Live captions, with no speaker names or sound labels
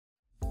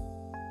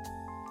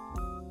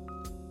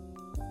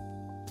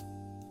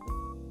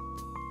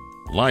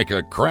like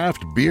a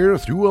craft beer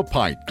through a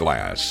pint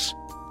glass.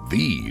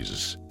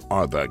 These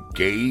are the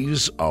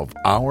gays of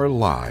our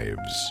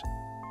lives.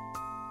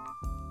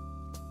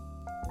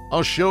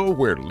 A show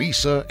where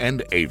Lisa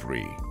and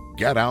Avery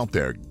get out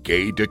their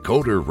gay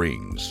decoder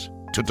rings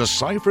to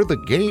decipher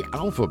the gay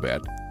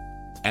alphabet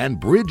and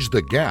bridge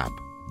the gap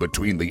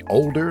between the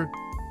older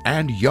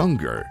and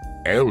younger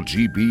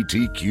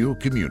LGBTQ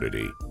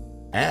community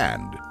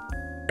and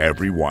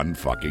everyone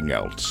fucking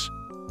else.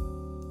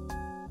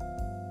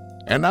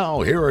 And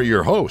now here are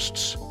your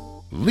hosts,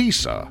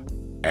 Lisa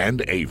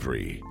and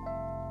Avery.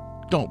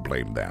 Don't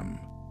blame them.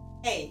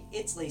 Hey,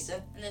 it's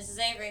Lisa. And this is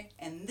Avery.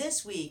 And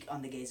this week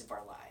on The Gays of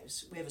Our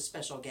Lives, we have a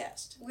special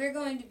guest. We're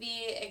going to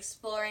be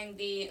exploring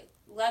the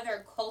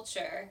leather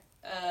culture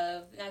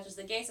of not just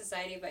the gay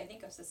society, but I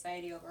think of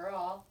society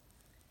overall.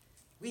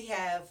 We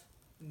have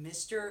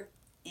Mr.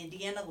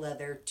 Indiana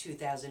Leather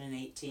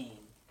 2018.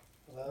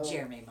 Hello.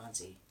 Jeremy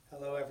Muncie.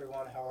 Hello,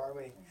 everyone. How are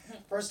we?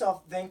 First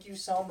off, thank you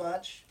so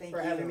much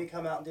for having me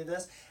come out and do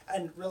this.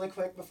 And really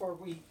quick, before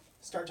we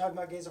start talking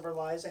about Gays of Our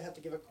Lives, I have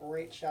to give a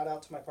great shout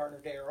out to my partner,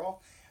 Daryl.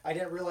 I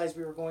didn't realize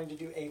we were going to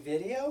do a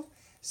video.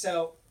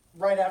 So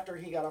right after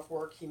he got off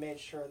work, he made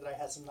sure that I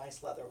had some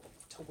nice leather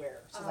to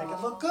wear so that I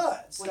could look good.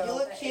 So, Well, you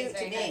look cute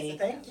to me.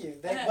 Thank you.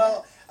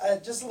 Well,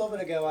 just a little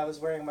bit ago, I was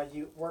wearing my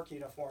work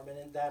uniform,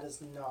 and that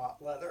is not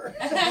leather.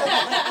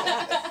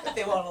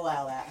 They won't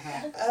allow that,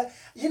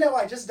 huh?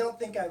 I just don't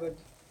think I would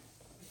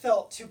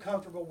felt too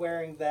comfortable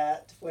wearing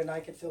that when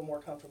I could feel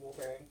more comfortable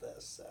wearing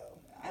this. So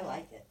I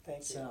like it. Thank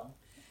you. So,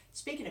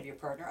 speaking of your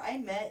partner, I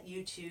met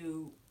you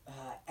two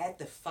at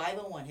the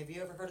 501. Have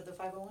you ever heard of the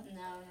 501? No,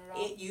 not at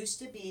all. It used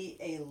to be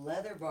a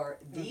leather bar,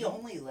 the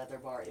only leather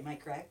bar. Am I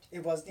correct?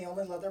 It was the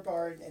only leather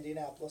bar in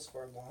Indianapolis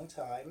for a long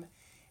time,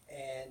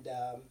 and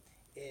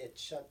it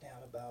shut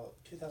down about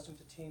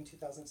 2015,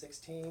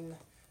 2016.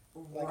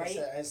 Like Right. I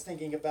said, I was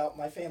thinking about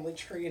my family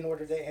tree in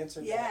order to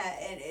answer Yeah,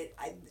 that.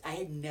 and I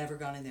had never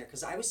gone in there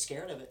because I was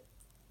scared of it.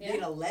 Yeah.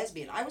 Being a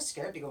lesbian, I was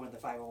scared to go into the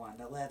 501,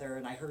 the leather,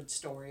 and I heard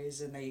stories,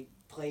 and they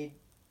played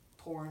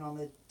porn on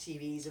the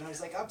TVs, and I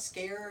was like, I'm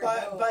scared.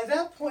 No. By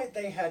that point,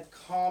 they had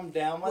calmed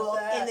down with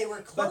that. And they were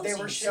but closing.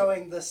 they were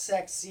showing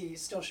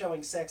still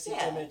showing sexy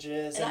Yeah.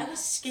 images. And I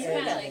was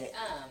scared Kinda of like, it.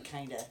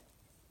 Kinda.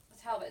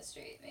 Talbot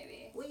Street,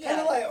 maybe. Well,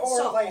 Kind of like, or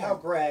soft like how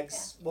porn.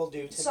 Greg's will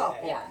do today. Soft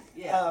porn. Yeah.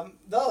 Yeah.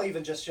 They'll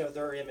even just show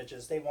their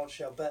images. They won't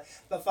show, but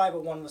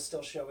 501 was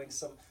still showing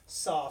some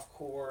soft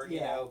core,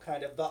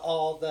 kind of. But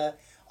all the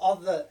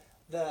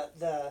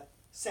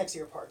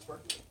sexier parts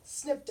were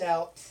snipped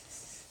out.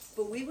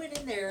 But we went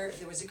in there,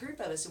 there was a group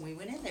of us, and we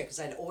went in there because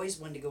I'd always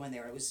wanted to go in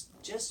there. It was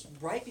just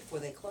right before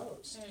they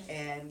closed.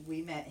 And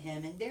we met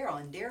him and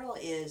Daryl. And Daryl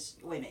is,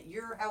 wait a minute,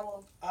 you're how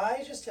old?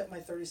 I just hit my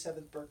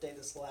 37th birthday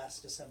this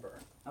last December.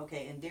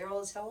 Okay, and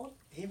Daryl is how old?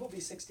 He will be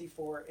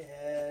 64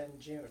 in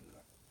June.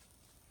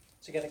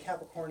 So you got a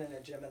Capricorn and a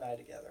Gemini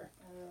together.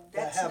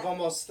 That have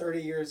almost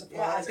 30 years apart.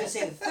 Yeah, I was going to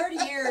say, the 30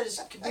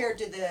 years compared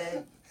to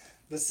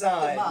the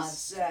signs. the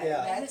months,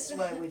 that's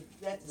what would,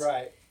 that's,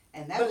 Right.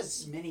 and that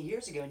was many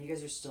years ago, and you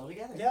guys are still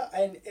together. Yeah,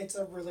 and it's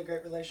a really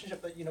great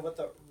relationship, but you know what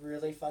the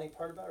really funny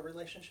part about a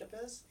relationship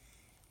is?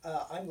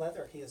 I'm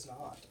leather, he is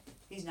not.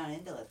 He's not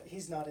into leather.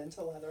 He's not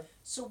into leather.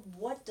 So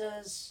what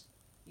does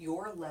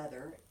your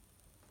leather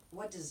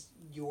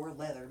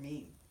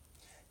mean?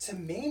 To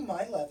me,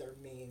 my leather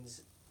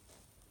means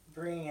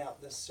bringing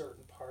out this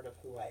certain part of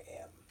who I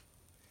am.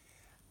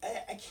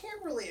 I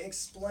can't really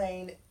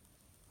explain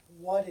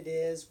what it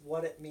is,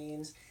 what it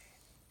means.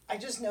 I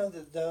just know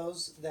that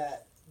those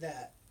that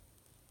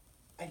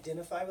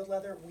identify with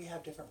leather, we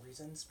have different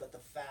reasons, but the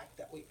fact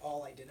that we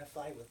all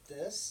identify with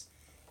this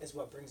is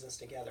what brings us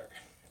together.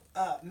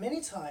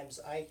 Many times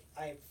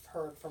I've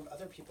heard from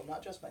other people,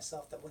 not just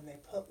myself, that when they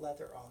put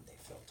leather on, they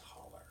feel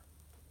taller.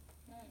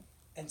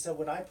 And so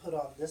when I put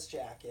on this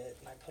jacket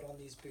and I put on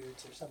these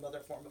boots or some other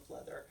form of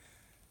leather,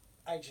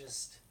 I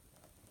just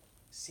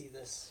see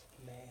this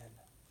man,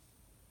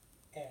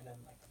 and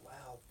I'm like,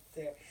 wow,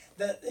 it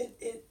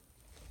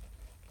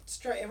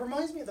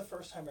reminds me of the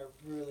first time I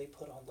really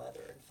put on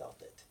leather and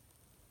felt it,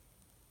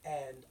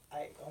 and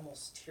I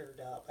almost teared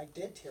up. I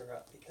did tear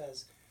up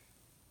because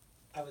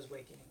I was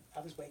waking up,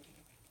 and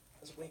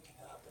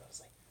I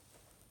was like,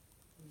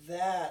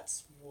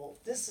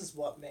 this is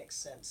what makes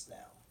sense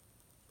now.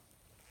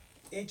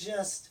 It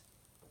just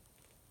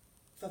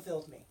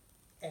fulfilled me,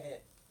 and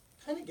it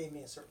kind of gave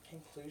me a certain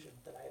conclusion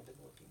that I had been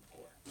looking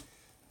for.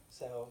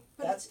 So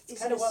But that's is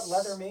kind it of what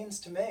leather means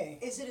to me.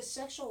 Is it a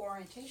sexual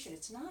orientation?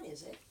 It's not,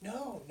 is it?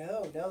 No.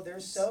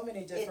 There's so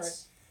many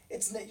different.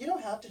 You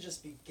don't have to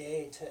just be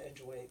gay to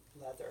enjoy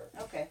leather.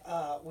 Okay.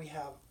 We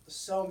have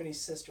so many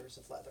sisters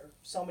of leather,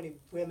 so many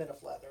women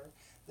of leather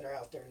that are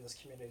out there in this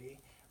community.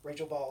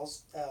 Rachel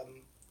Balls,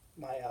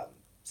 my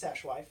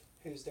sash wife,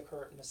 who's the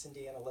current Miss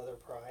Indiana Leather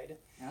Pride.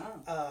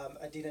 Oh.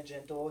 Adina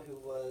Gentle, who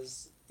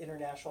was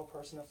International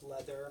Person of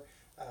Leather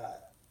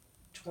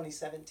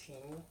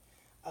 2017.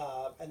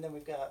 And then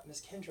we've got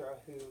Miss Kendra,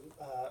 who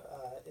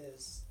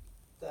is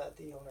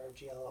the owner of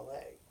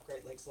GLLA,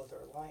 Great Lakes Leather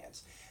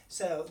Alliance.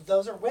 So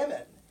those are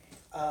women.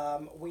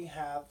 We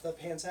have the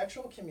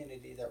pansexual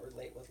community that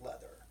relate with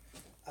leather.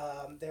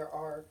 There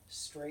are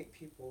straight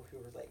people who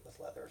relate with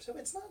leather. So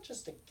it's not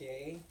just a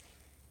gay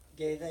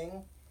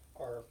thing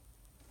or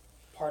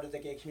part of the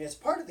gay community. It's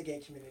part of the gay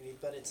community,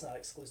 but it's not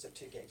exclusive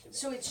to gay community.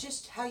 So it's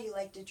just how you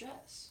like to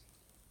dress.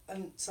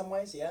 In some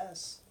ways,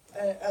 yes.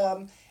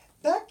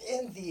 Back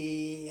in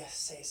the,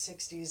 say,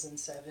 60s and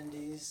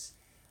 70s,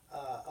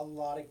 a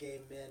lot of gay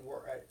men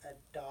were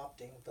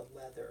adopting the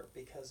leather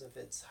because of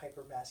its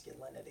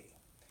hypermasculinity.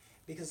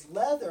 Because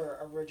leather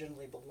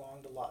originally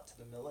belonged a lot to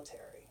the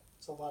military.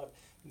 So a lot of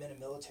men in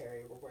the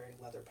military were wearing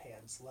leather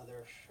pants,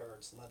 leather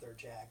shirts, leather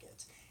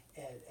jackets.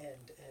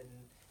 And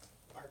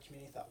our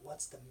community thought,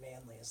 what's the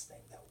manliest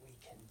thing that we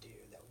can do,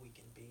 that we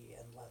can be?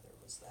 And leather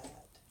was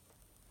that.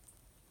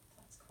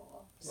 That's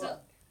cool.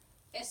 Well,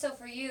 So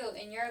for you,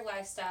 in your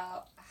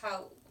lifestyle,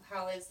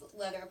 how is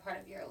leather a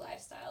part of your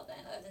lifestyle then?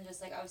 Other than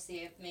just like, obviously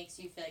it makes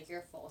you feel like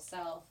your full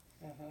self.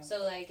 mhm.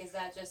 So like, is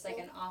that just like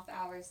an off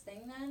hours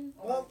thing then?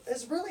 Or? Well,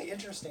 it's really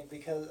interesting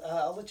because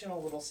I'll let you know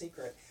a little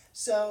secret.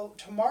 So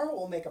tomorrow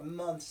will make a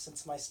month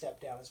since my step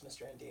down as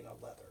Mr. Indiana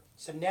Leather.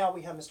 So now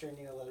we have Mr.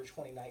 Indiana Leather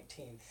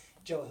 2019,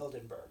 Joe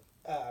Hildenberg,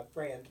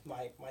 brand,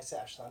 my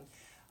sash son.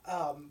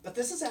 But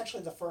this is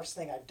actually the first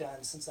thing I've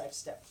done since I've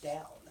stepped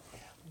down.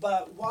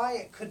 But why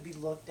it could be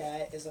looked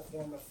at as a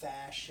form of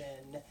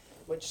fashion,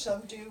 which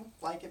some do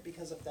like it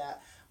because of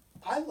that.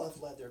 I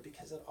love leather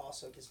because it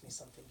also gives me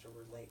something to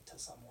relate to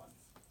someone.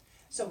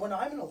 So when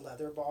I'm in a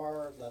leather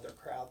bar or leather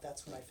crowd,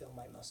 that's when I feel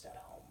my most at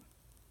home.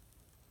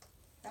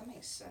 That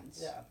makes sense.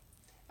 Yeah.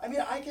 I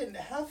mean, I can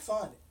have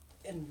fun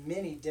in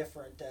many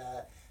different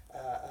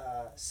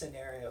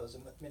scenarios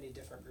and with many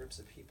different groups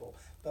of people.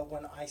 But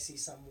when I see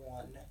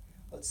someone,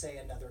 let's say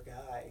another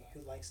guy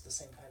who likes the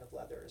same kind of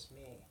leather as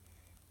me,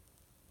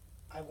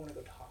 I want to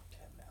go talk to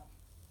him now.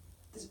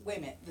 Wait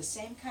a minute, the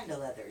same kind of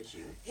leather as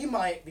you. He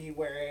might be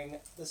wearing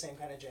the same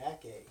kind of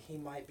jacket. He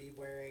might be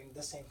wearing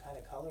the same kind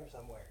of colors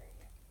I'm wearing.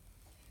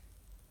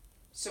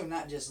 So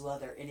not just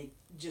leather,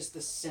 just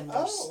the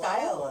similar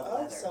style of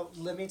leather. So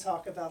let me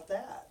talk about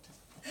that.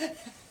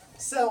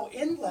 So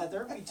in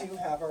leather, we do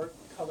have our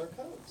color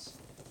codes.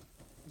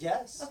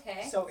 Yes.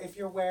 Okay. So if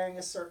you're wearing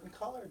a certain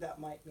color, that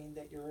might mean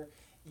that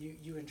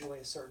you enjoy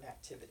a certain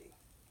activity.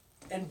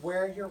 And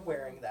where you're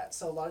wearing that.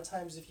 So a lot of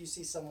times if you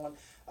see someone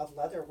of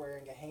leather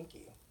wearing a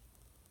hanky.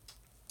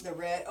 The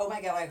red, oh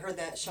my God, I heard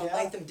that. Sean Yeah.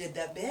 Latham did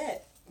that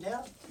bit.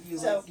 Yeah.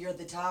 You're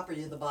the top or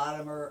you're the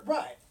bottom or.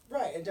 Right.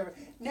 And different.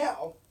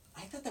 Now,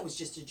 I thought that was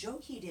just a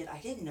joke he did. I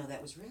didn't know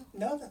that was real.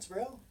 no, that's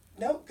real.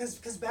 No, because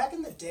back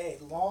in the day,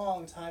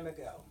 long time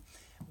ago,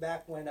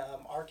 back when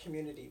our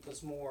community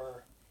was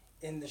more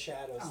in the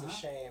shadows, the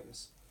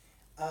shames,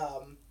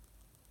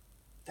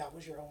 that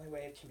was your only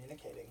way of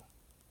communicating.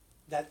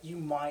 That you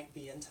might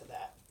be into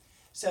that.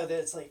 So that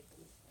it's like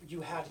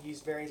you had to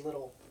use very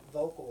little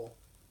vocal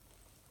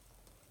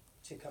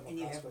to come And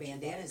you across have what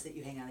bandanas that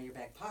you hang out of your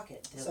back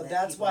pocket. To So let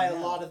that's people why know.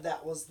 a lot of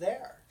that was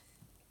there.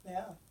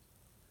 Yeah.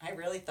 I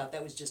really thought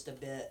that was just a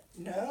bit.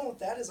 No,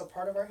 that is a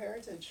part of our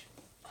heritage.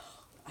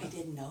 I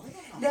didn't know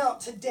that. Now,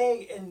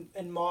 today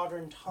in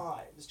modern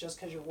times, just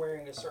because you're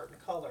wearing a certain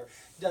color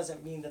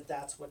doesn't mean that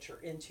that's what you're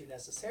into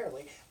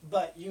necessarily,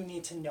 but you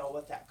need to know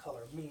what that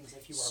color means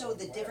if you are So going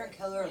the to wear different it.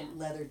 color Yeah.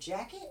 leather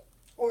jacket?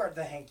 Or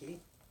the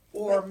hanky,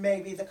 or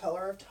maybe the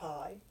color of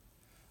tie,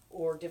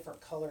 or different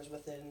colors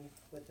within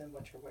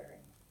what you're wearing.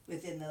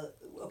 Within the,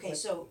 okay,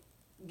 so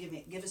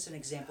give us an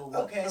example.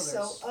 What Okay, colors?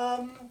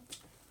 so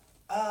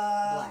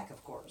Black,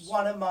 of course.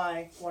 one of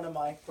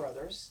my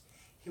brothers,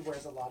 he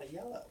wears a lot of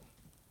yellow.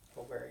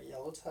 He'll wear a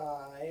yellow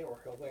tie, or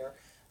he'll wear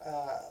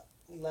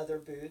leather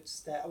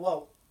boots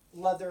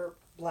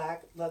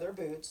black leather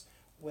boots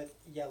with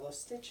yellow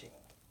stitching.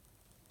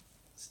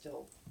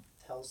 Still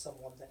tells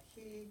someone that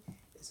he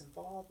is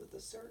involved with a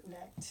certain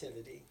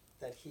activity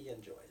that he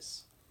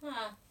enjoys.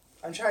 Huh.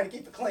 I'm trying to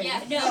keep it clean.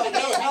 Yeah, no,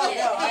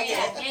 I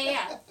get it.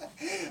 Yeah.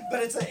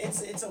 But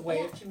it's a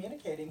way of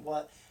communicating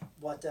what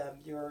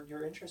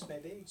your interest may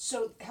be.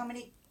 So how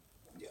many,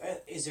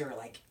 is there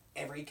like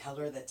every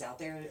color that's out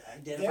there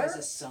identifies There-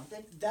 as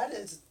something? That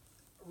is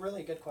a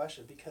really good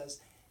question because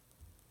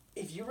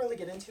if you really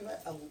get into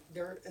it,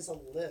 there is a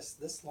list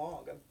this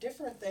long of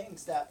different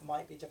things that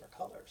might be different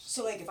colors.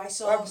 So like if I Or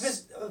saw,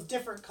 of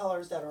different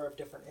colors that are of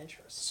different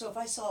interests. so if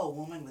I saw a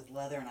woman with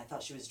leather and I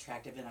thought she was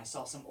attractive and I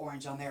saw some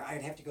orange on there,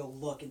 I'd have to go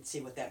look and see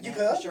what that You meant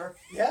could? for sure.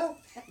 Yeah,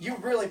 you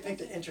really picked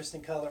an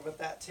interesting color with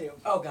that too.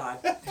 Oh God.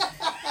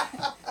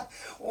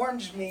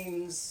 Orange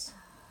means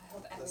I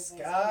hope the everybody's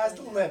sky's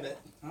the really limit.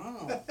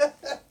 Oh.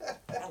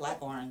 I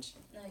like orange.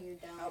 No, you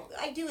Oh, don't.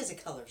 I do as a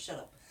color. Shut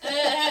up.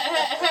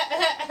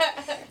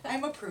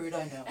 I'm a prude.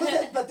 I know.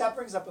 But that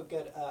brings up a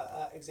good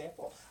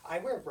example. I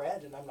wear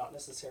red, and I'm not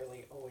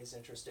necessarily always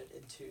interested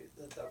into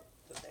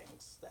the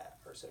things that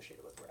are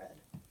associated with red.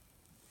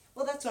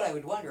 Well, that's what I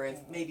would wonder if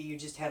maybe you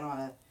just had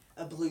on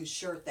a blue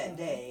shirt that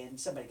day and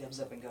somebody comes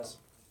up and goes,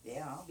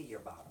 Yeah, I'll be your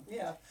bottom.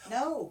 Yeah.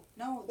 No,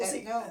 Well, that,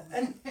 see, no.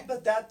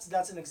 but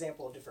that's an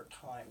example of different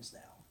times now,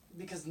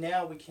 because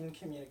now we can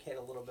communicate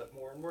a little bit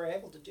more, and we're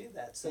able to do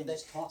that. So And that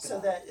just talk so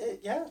about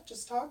that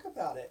just talk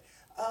about it.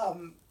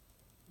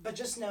 But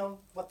just know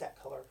what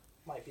that color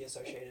might be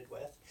associated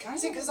with.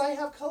 See, because I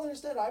have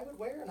colors that I would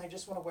wear, and I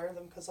just want to wear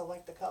them because I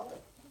like the color.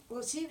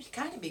 Well, see, it'd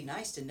kind of be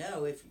nice to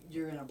know if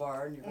you're in a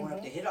bar and you're going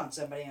up to hit on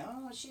somebody.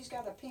 Oh, she's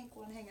got a pink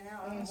one hanging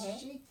out. Oh,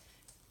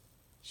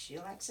 she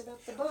likes it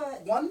up the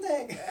butt. One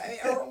thing,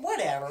 or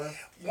whatever.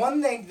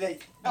 one thing that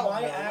Oh,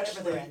 might no, whatever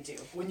actually, they're into.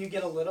 when you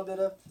get a little bit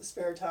of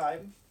spare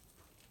time,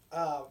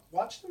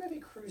 watch the movie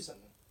Cruisin'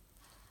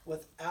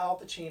 with Al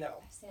Pacino.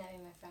 I've seen that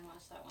movie. My friend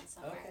watched that one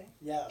somewhere. Okay.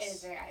 Yes. It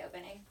is very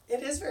eye-opening.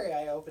 It is very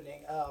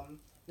eye-opening.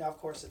 Now, of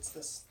course, it's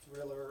this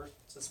thriller,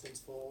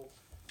 suspenseful,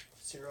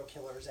 serial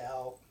killers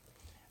out.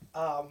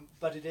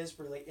 But it is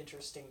really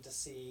interesting to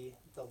see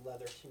the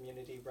leather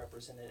community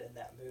represented in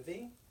that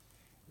movie,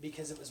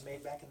 because it was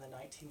made back in the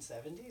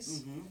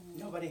 1970s.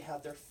 Nobody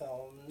had their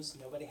phones.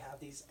 Nobody had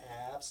these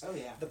apps. Oh,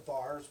 yeah. The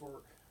bars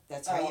were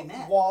That's how you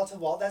met. wall to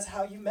wall. That's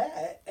how you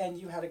met, and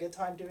you had a good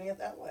time doing it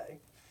that way.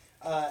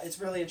 It's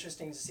really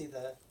interesting to see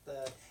the.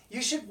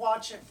 You should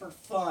watch it for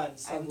fun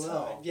sometime. I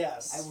will.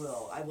 Yes. I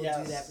will. I will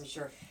Yes. do that for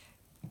sure.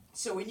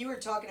 So when you were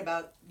talking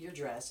about your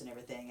dress and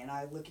everything, and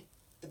I look at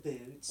the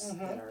boots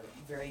that are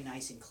very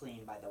nice and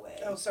clean, by the way.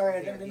 Oh, sorry,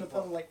 I Very didn't mean to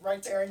put them beautiful. like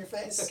right there in your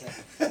face. It's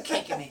okay.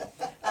 Can't get me.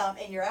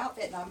 And your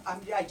outfit, and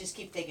I just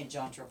keep thinking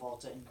John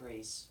Travolta in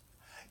Grease.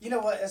 You know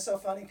what? It's so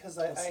funny because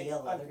Was he a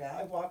leather guy?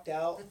 I walked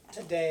out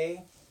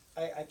today.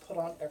 I put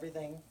on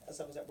everything as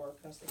I was at work,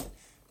 and I was thinking,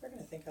 they're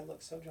gonna think I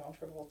look so John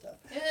Travolta.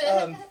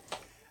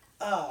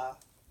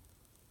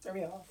 Throw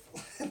me off.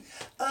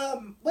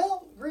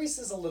 Well, Grease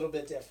is a little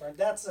bit different.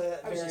 That's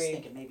a I was just very.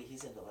 thinking maybe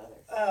he's into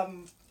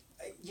leather.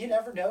 You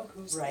never know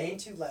who's Right.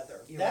 into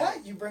leather. You're that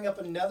right. you bring up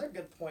another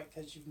good point,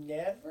 because you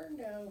never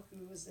know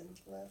who's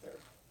into leather.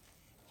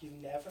 You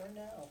never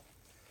know.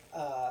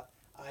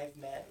 I've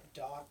met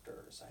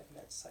doctors. I've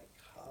met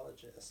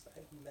psychologists.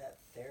 I've met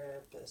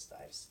therapists.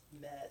 I've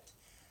met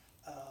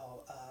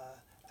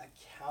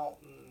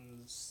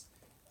accountants,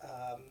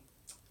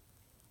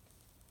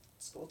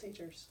 school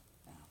teachers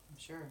Oh, I'm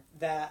sure.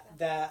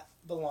 that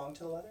belong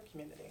to the leather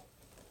community.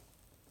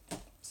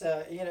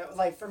 So, you know,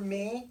 like for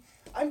me,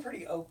 I'm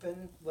pretty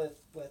open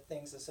with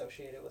things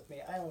associated with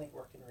me. I only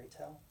work in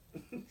retail.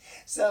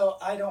 So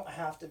I don't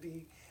have to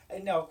be.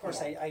 No, of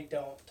course, Yeah. I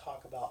don't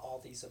talk about all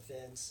these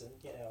events and,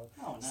 you know,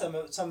 Oh,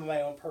 no. some of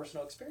my own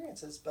personal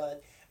experiences.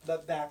 But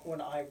back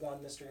when I won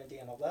Mr.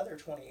 Indiana Leather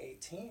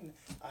 2018,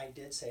 I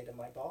did say to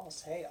my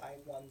boss, hey, I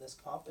won this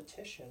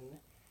competition,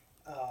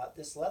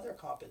 this leather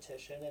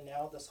competition, and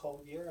now this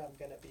whole year I'm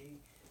going to be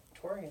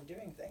touring and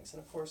doing things.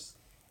 And of course,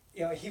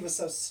 you know, he was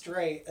so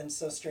straight and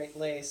so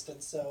straight-laced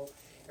and so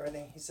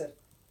everything. He said,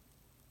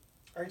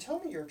 are you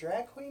telling me you're a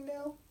drag queen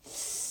now?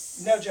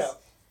 No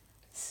joke.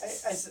 I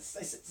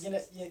said, you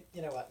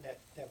know what,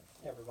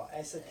 never mind.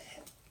 I said,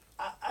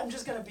 I'm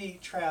just going to be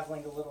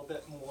traveling a little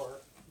bit more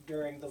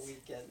during the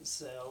weekend,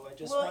 so I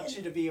just want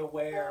you to be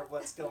aware of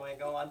what's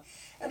going on.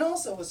 And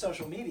also with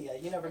social media,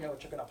 you never know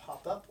what you're going to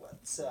pop up with.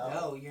 So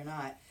No, you're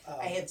not.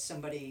 I had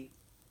somebody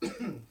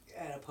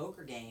at a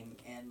poker game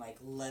in like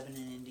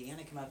Lebanon,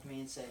 Indiana, come up to me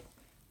and say, I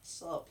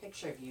saw a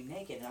picture of you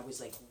naked, and I was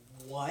like,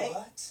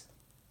 what?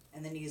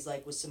 And then he's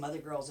like, with some other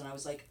girls, and I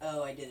was like,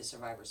 oh, I did a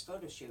Survivor's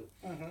photo shoot.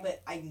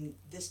 But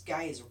this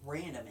guy is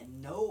random and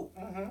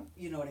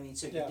you know what I mean?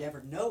 So you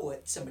never know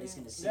what somebody's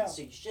going to see. Yeah.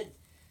 So you should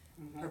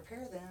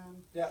prepare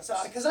them. Yeah, so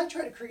because I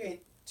tried to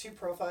create 2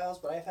 profiles,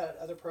 but I've had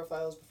other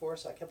profiles before,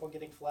 so I kept on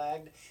getting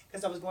flagged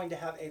because I was going to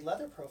have a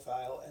leather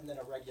profile and then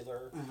a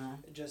regular,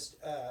 just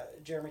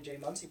Jeremy J.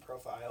 Muncie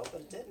profile,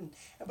 but it didn't.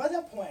 And by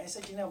that point, I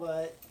said, you know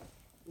what,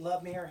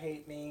 love me or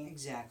hate me.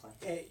 Exactly.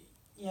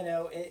 You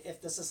know,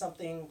 if this is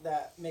something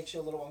that makes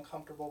you a little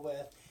uncomfortable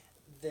with,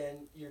 then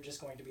you're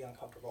just going to be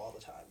uncomfortable all the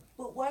time.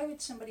 But why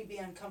would somebody be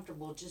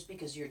uncomfortable just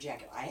because of your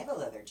jacket? I have a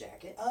leather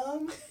jacket.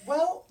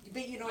 Well,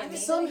 But you know what I mean?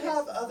 some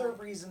have other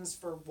reasons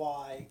for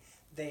why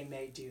they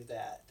may do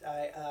that.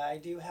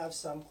 I do have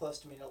some close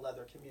to me in the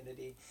leather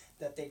community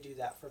that they do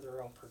that for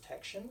their own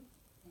protection,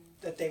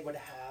 that they would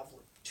have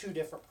 2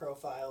 different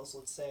profiles,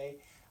 let's say,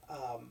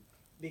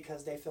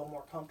 because they feel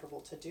more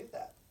comfortable to do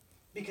that.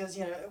 Because,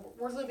 you know,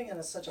 we're living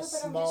in such a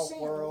small but I'm just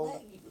saying,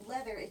 world.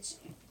 Leather, it's,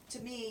 to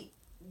me,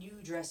 you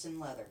dress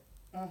in leather.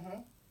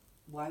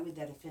 Why would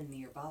that offend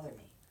me or bother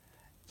me?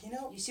 You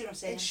know, You see what I'm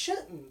saying? it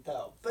shouldn't,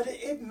 though. But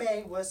it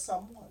may with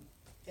someone.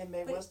 It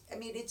may But, with... I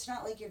mean, it's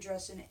not like you're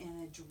dressing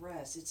in a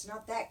dress. It's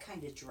not that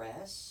kind of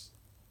dress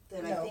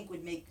that I No. think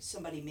would make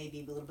somebody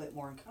maybe a little bit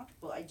more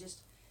uncomfortable.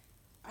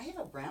 I have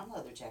a brown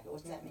leather jacket.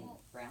 What's that mean?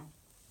 Brown?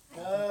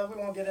 we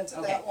won't get into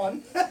Okay. that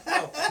one.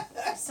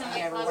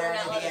 Somebody never calls wear her it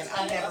that leather again.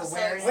 I'm jacket, never so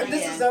wearing it's it When like-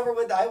 this again. is over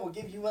with, I will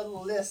give you a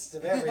list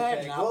of everything.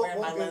 I'm not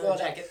wearing my we'll leather go down.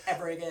 jacket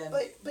ever again.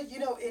 But you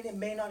know, it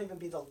may not even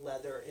be the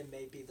leather. It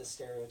may be the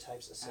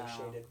stereotypes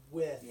associated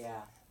with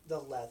Yeah. the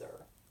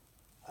leather.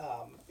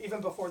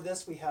 Even before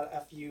this, we had a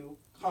few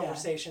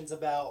conversations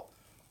about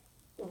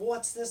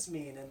what's this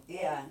mean? And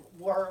Yeah.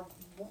 or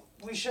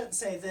we shouldn't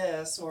say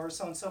this, or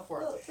so on and so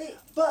forth.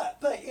 Well,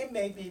 But it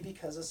may be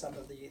because of some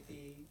of the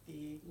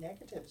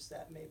negatives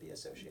that may be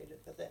associated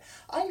with it.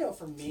 I know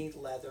for me,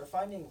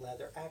 finding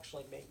leather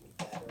actually made me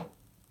better.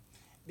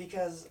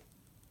 Because,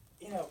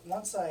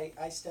 once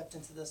I stepped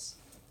into this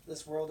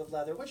world of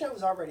leather, which I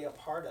was already a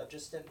part of,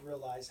 just didn't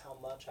realize how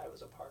much I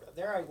was a part of.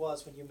 There I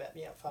was when you met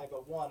me at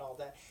 501, all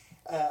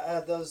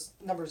that, those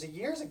numbers of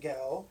years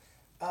ago.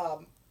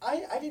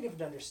 I didn't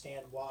even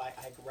understand why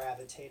I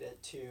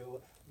gravitated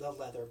to the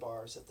leather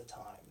bars at the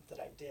time that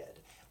I did.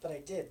 But I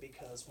did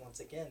because, once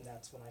again,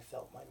 that's when I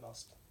felt my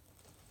most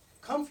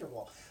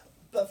comfortable.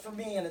 But for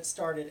me, and it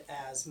started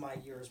as my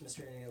year as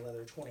Mr. Indiana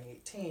Leather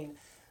 2018,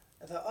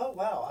 I thought, oh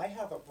wow, I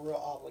have a real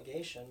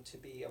obligation to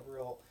be a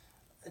real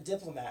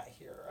diplomat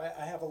here.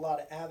 I have a lot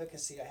of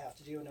advocacy I have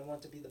to do, and I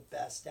want to be the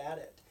best at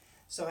it.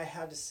 So I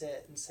had to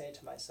sit and say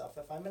to myself,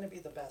 if I'm going to be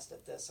the best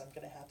at this, I'm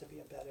going to have to be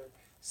a better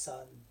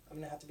son. I'm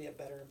going to have to be a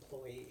better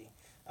employee.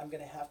 I'm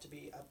going to have to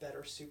be a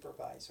better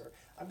supervisor.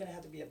 I'm going to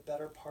have to be a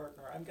better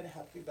partner. I'm going to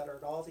have to be better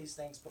at all these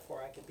things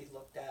before I can be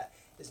looked at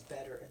as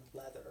better in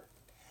leather.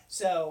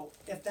 So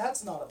if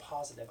that's not a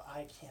positive,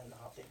 I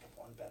cannot think of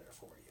one better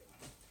for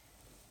you.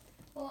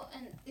 Well,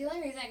 and the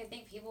only reason I could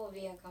think people would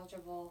be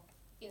uncomfortable,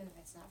 even if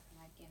it's not from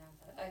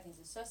the other things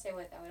associated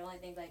with, I would only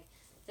think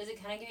does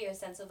it kind of give you a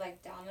sense of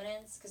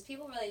dominance? Because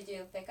people really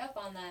do pick up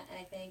on that, and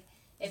I think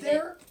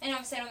and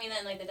obviously I don't mean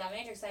that in the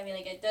dominatrix. I mean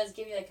it does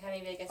give you kind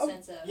of maybe a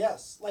sense of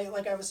yes,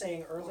 like I was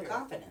saying earlier,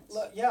 confidence.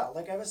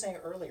 Like I was saying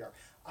earlier,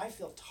 I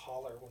feel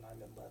taller when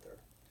I'm in leather.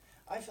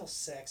 I feel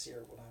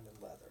sexier when I'm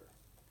in leather.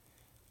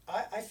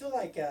 I feel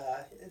like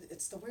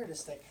it's the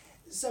weirdest thing.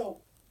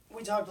 So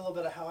we talked a little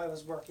bit of how I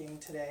was working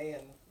today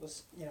and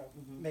was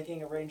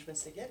making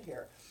arrangements to get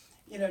here.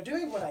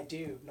 Doing what I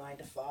do 9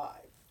 to 5.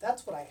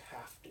 That's what I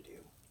have to do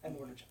in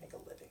order to make a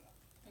living.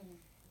 Mm-hmm.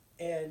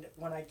 And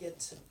when I get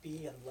to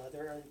be in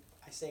leather,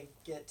 I say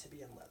get to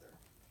be in leather.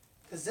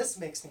 Because this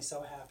makes me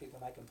so happy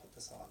when I can put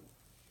this on.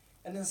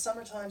 And in the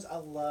summer times, I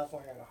love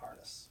wearing a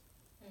harness.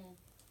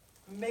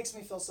 It makes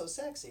me feel so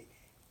sexy.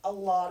 A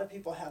lot of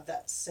people have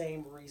that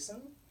same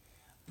reason.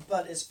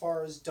 But as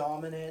far as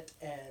dominant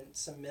and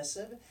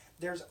submissive,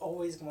 there's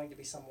always going to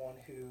be someone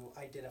who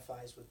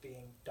identifies with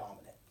being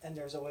dominant. And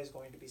there's always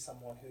going to be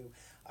someone who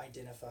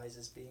identifies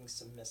as being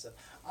submissive.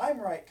 I'm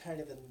right kind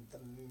of in the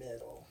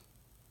middle.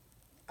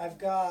 I've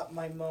got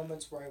my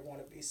moments where I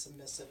want to be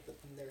submissive, but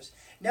then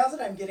now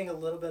that I'm getting a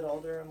little bit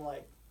older, I'm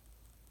like,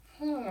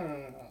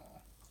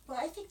 Well,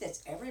 I think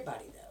that's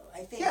everybody, though.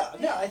 I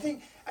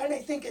think. I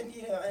think,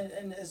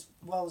 and as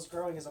well as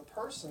growing as a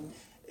person,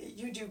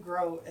 you do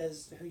grow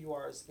as who you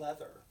are as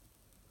leather,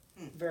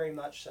 very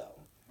much so.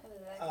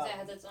 Because it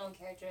has its own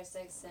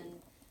characteristics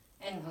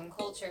and a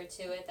culture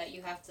to it that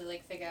you have to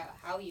figure out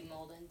how you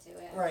mold into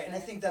it. Right, and I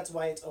think that's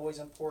why it's always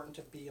important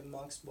to be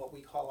amongst what we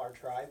call our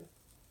tribe.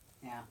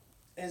 Yeah.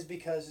 Is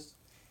because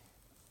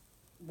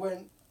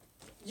when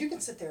you can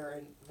sit there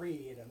and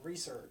read and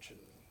research and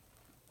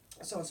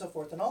so on and so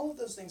forth, and all of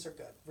those things are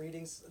good.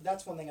 Readings,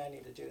 that's one thing I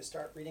need to do, is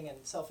start reading and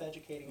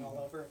self-educating all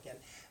over again.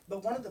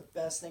 But one of the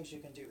best things you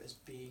can do is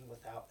being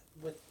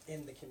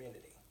within the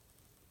community.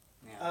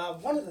 Yeah.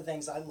 One of the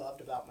things I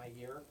loved about my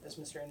year as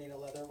Mr. Indiana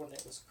Leather when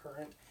it was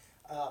current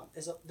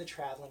is the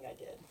traveling I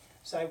did.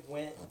 So I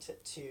went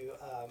to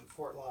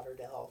Fort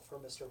Lauderdale for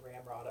Mr.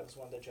 Ramrod. I was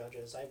one of the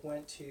judges. I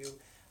went to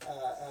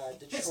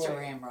Detroit. Mr.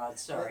 Ramrod,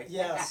 sorry.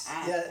 Yes,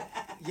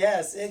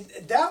 yes.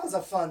 That was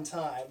a fun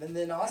time, and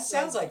then also That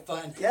sounds like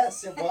fun.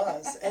 Yes, it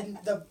was, and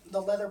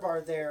the leather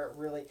bar there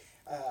really.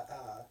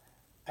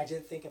 I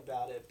didn't think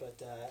about it,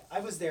 but I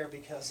was there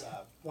because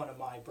one of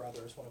my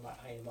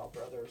IML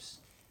brothers,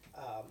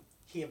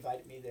 he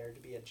invited me there to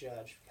be a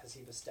judge because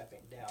he was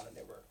stepping down, and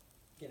they were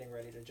getting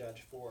ready to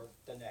judge for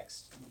the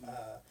next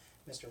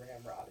Mr.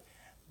 Ramrod.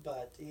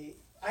 But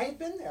I had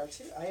been there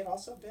too. I had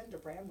also been to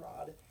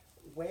Ramrod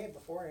way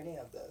before any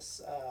of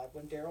this.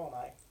 When Daryl and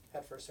I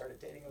had first started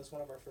dating, it was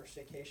one of our first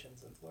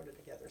vacations in Florida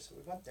together, so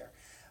we went there.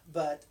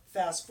 But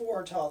fast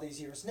forward to all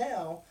these years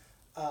now,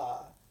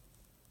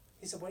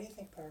 he said, what do you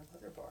think about our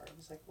leather bar? I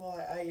was like,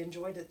 well, I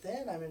enjoyed it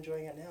then, I'm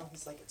enjoying it now.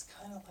 He's like, it's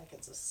kind of like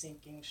it's a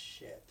sinking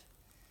ship.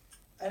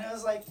 And I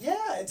was like,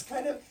 yeah, it's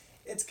kind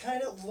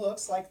of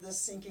looks like this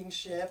sinking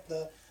ship.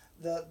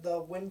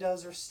 The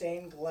windows are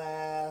stained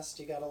glass.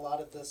 You got a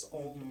lot of this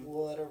old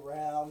wood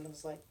around. I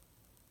was like,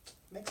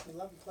 makes me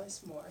love the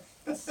place more.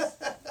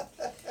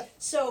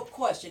 So,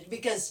 question,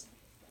 because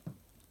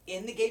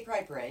in the Gay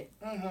Pride Parade,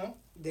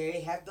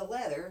 they have the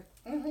leather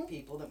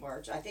people that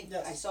march. I think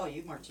I saw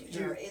you marching.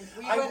 Were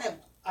you in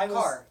a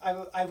car?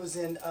 I was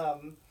in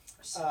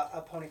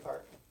a pony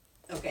cart.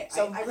 Okay,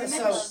 So I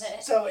remember.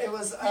 So it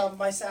was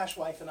my sash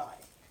wife and I.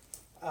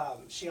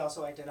 She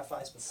also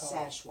identifies with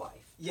pony. Sash wife.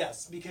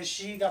 Yes, because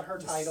she got her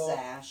title. The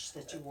sash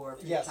that you wore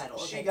for Yes, your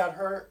title. Okay. she got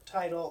her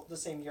title the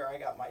same year I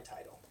got my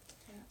title.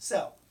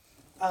 So,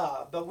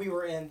 but we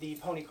were in the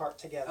pony cart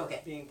together,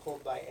 being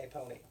pulled by a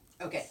pony.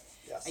 Okay.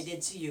 Yes. I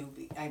did see you.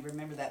 I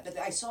remember that, but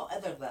I saw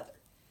other leather.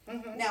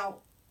 Now,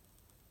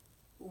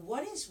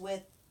 What is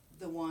with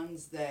the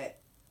ones that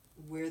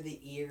wear the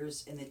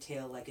ears and the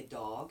tail like a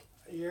dog?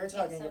 You're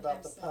talking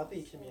about the sometimes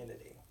puppy so.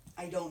 community.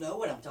 I don't know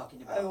what I'm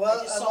talking about. Well,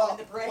 I just saw them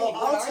in the parade. well,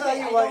 What I'll are tell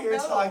they? you I what don't you're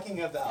know.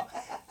 talking about.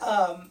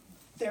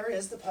 There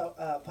is the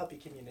puppy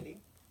community,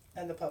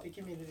 and the puppy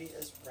community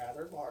is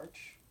rather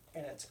large,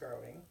 and it's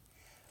growing.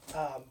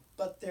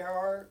 But there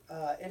are,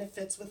 and it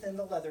fits within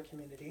the leather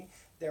community,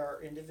 there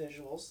are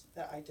individuals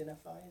that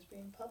identify as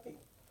being puppy.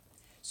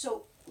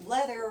 So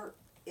leather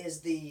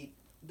is the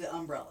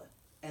umbrella,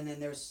 and then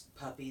there's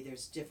puppy.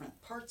 There's different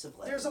parts of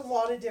leather. There's a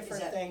lot of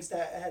different that- things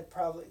that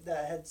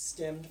had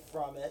stemmed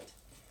from it.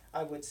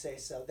 I would say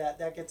so.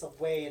 That gets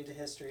away into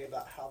history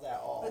about how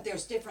that all. But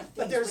there's different things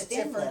But there's within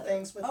different leather.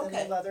 things within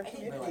Okay. the leather I didn't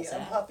community, realize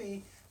and that.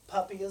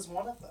 puppy is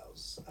one of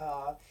those,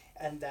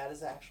 and that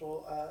is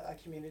actual a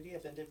community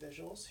of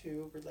individuals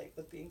who relate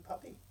with being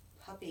puppy.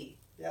 Puppy.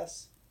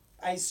 Yes,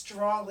 I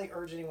strongly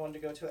urge anyone to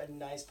go to a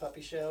nice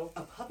puppy show.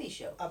 A puppy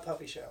show. A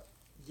puppy show.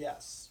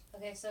 Yes.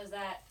 Okay, so is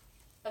that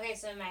okay?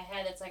 So in my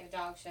head, it's like a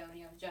dog show, and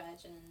you have a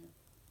judge, and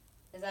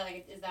is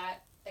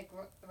that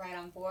right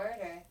on board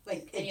or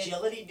Like and you-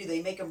 agility? Do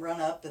they make them run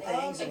up the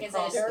things like, and is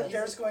cross it- the?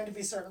 There's going to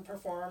be certain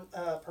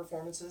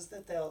performances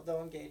that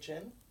they'll engage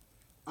in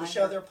to I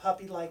show heard- their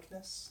puppy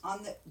likeness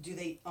Do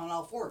they on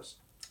all fours?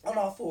 on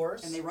all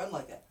fours. And they run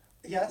like that.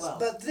 Yes, Well,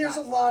 but there's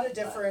a not lot of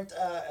but- different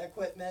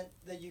equipment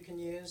that you can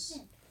use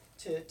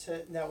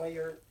to that way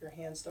your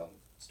hands don't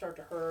start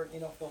to hurt. You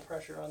don't feel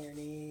pressure on your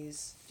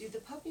knees. Do the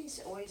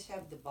puppies always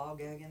have the ball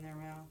gag in their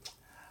mouth?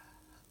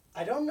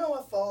 I don't know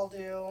if all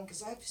do.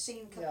 Because I've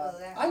seen a couple Yeah. of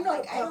that. I'm not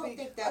like, a I don't puppy.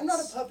 think that's. I'm not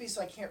a puppy,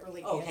 so I can't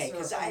really Okay, answer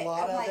 'cause a I'm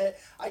lot of like- it.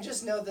 I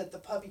just know that the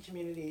puppy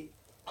community,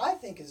 I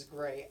think, is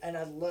great, and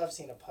I love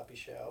seeing a puppy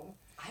show.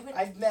 I would.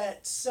 I've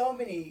met so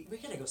many. We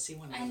gotta go see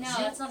one of I those. know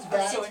that sounds I'm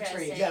really so interesting.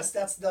 intrigued. Yes,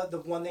 that's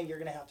the one thing you're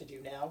gonna have to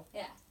do now.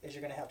 Yeah. Is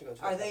you're gonna have to go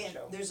to a Are puppy they?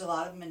 show. There's a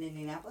lot of them in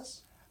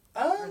Indianapolis.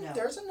 Or no?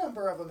 There's a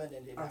number of them in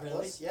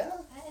Indianapolis. Yeah.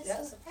 That is Yeah.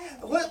 so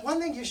surprising. One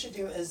thing you should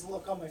do is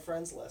look on my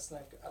friends list, and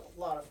I've got a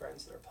lot of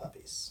friends that are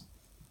puppies.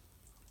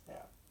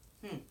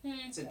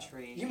 It's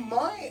intriguing. You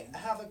might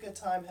have a good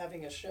time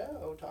having a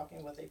show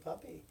talking with a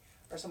puppy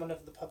or someone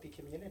of the puppy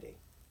community.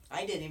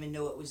 I didn't even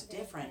know it was Okay,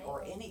 different or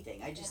right.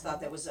 anything. I just Yeah.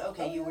 thought that was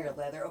okay. Oh, You yeah. wear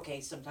leather.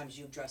 Okay, sometimes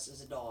you dress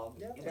as a dog.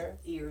 Yeah, you know, there-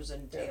 ears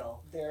and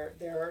tail.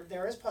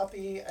 There is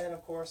puppy, and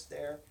of course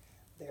there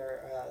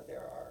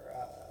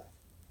are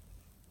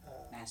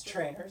Master?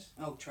 trainers.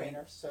 Oh, trainer.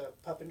 Trainers. So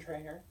pup and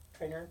trainer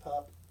and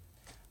pup.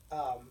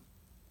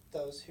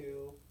 Those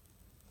who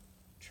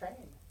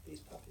train these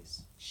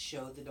puppies.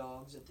 Show the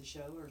dogs at the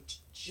show, or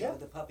show Yeah.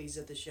 the puppies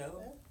at the show.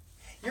 Yeah.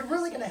 You're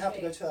really gonna have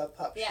to go to a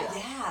pup Yeah. show.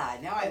 Yeah.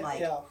 Now I'm like,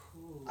 Yeah.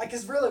 ooh.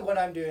 Because really, what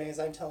I'm doing is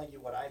I'm telling you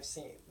what I've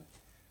seen.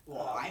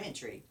 Well, I'm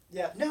intrigued.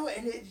 Yeah. No,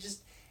 and it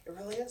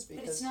really is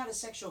because But it's not a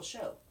sexual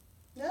show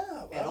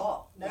no at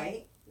all, no,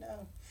 right?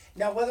 No.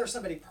 Now, whether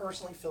somebody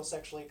personally feels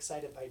sexually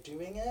excited by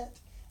doing it,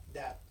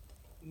 that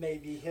may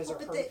be his Well, or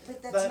her. but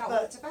that's but- not but-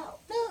 what it's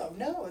about.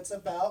 No, it's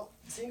about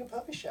seeing a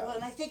puppy show. Well,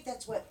 and I think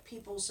that's what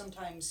people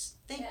sometimes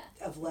think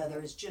Yeah. of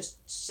leather is just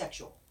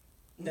sexual.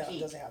 No, it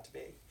Geek. doesn't have to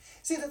be.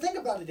 See, the thing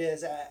about it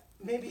is,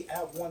 maybe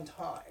at one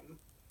time,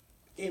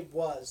 it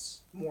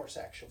was more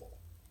sexual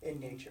in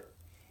Mhm. nature.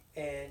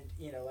 And,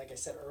 like I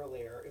said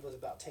earlier, it was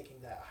about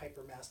taking that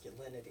hyper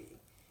masculinity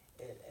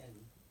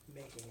and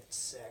making it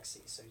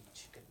sexy so you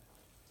could.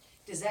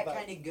 Does that But-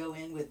 kind of go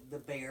in with the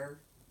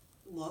bear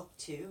look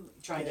too?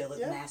 Trying to look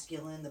Yeah.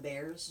 masculine, the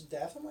bears?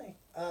 Definitely.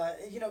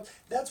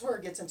 That's where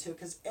it gets into,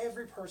 because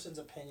every person's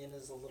opinion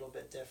is a little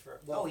bit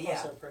different. Well, Oh, of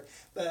course yeah.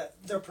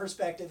 but their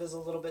perspective is a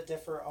little bit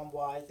different on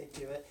why they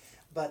do it.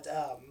 But,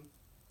 let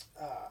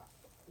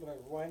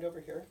me rewind over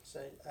here.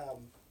 Sorry,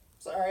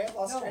 I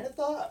lost No, train of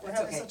thought. We're that's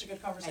having okay. such a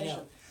good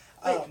conversation.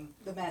 But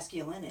the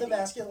masculinity. The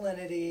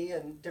masculinity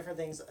and different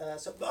things.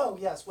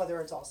 Yes, whether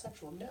it's all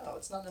sexual. No,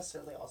 it's not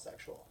necessarily all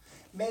sexual.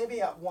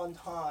 Maybe at one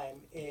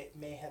time it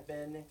may have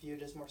been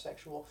viewed as more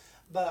sexual,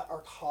 but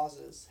our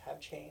causes have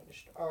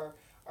changed. Our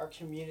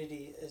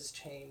community has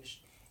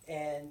changed.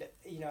 And,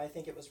 I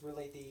think it was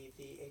really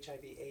the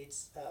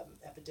HIV/AIDS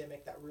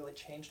epidemic that really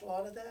changed a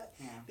lot of that.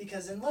 Yeah.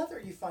 Because in leather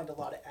you find a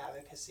lot of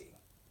advocacy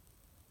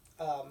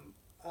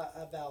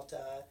about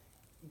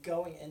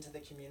going into the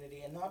community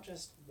and not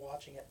just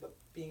watching it, but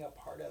being a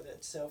part of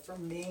it. So for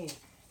me,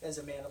 as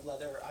a man of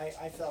leather,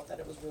 I felt that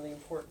it was really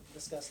important to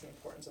discuss the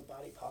importance of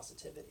body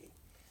positivity.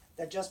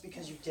 That just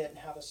because you didn't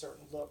have a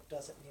certain look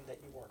doesn't mean that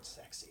you weren't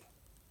sexy.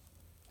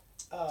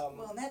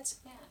 Well, and that's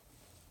Yeah.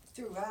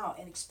 throughout,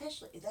 and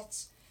especially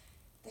that's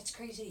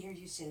crazy to hear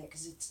you say that,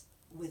 because it's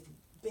with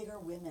bigger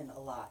women a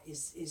lot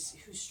is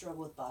who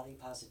struggle with body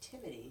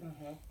positivity,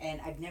 Mhm.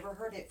 and I've never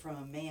heard it from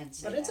a man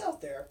say But it's that.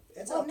 out there.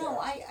 It's Well, out no,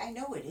 there. I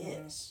know it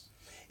Mhm. is.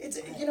 It's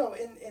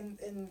Right.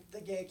 in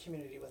the gay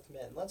community with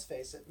men, let's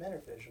face it, men are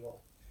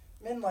visual.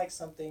 Men like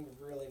something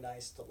really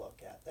nice to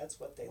look at. That's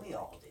what they We like.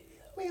 all do.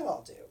 Though. We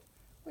all do.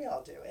 We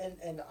all do.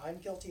 And I'm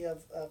guilty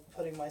of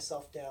putting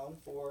myself down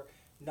for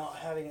not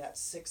having that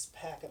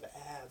 6-pack of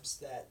abs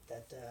that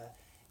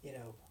you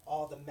know,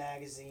 all the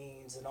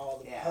magazines and all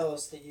the Yeah.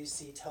 posts that you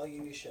see tell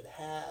you should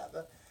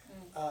have.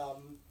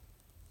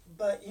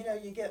 But, you know,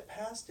 you get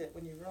past it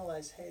when you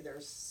realize, hey,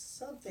 there's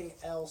something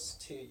else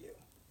to you.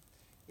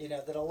 You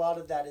know, that a lot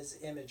of that is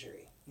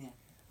imagery.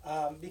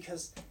 Yeah.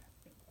 Because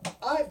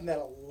I've met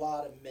a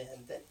lot of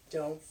men that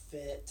don't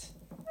fit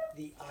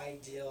the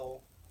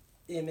ideal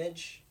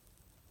image,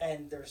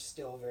 and they're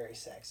still very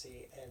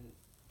sexy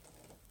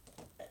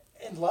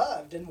and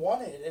loved and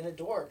wanted and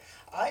adored.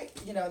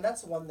 You know, and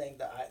that's one thing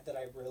that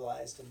I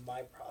realized in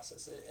my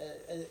process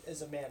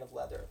as a man of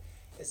leather,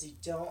 is you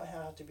don't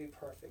have to be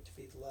perfect to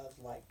be loved,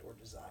 liked, or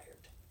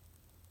desired.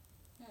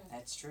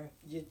 That's true.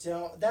 You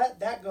don't.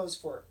 That goes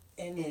for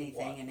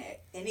Anything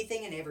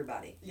and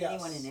everybody. Yes.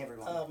 Anyone and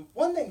everyone.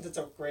 One thing that's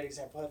a great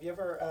example. Have you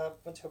ever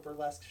went to a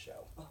burlesque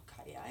show? Oh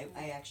God, yeah.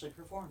 I actually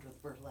performed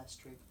with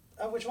burlesque troupe.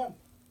 Oh, which one?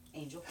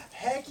 Angel.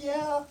 Heck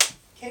yeah!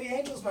 Katie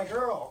Angel's my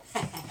girl.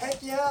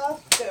 Heck yeah!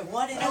 The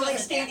one and only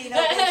standing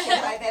ovation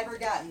I've ever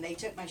gotten. They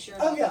took my shirt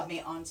off of me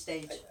on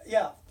stage.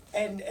 Yeah,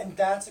 and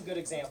that's a good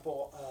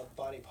example of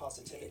body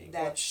positivity. What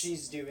That's-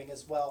 she's doing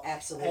as well.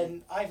 Absolutely.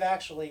 And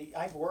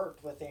I've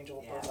worked with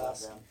Angel Yeah, I love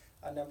Burlesque them.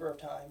 a number of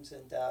times,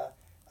 and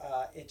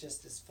it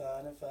just is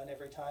fun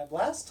every time.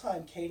 Last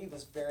time, Katie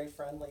was very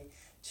friendly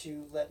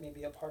to let me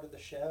be a part of the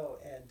show,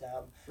 and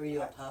Were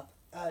you a pup?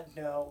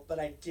 no, but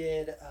I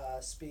did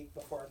speak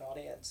before an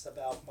audience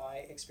about my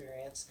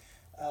experience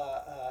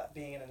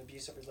being in an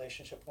abusive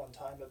relationship one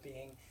time, of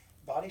being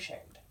body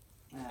shamed.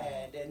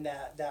 And in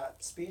that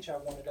speech, I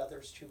wanted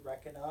others to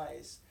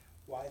recognize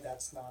why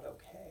that's not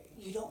okay.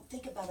 You don't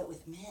think about it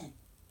with men.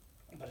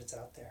 But it's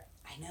out there.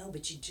 I know,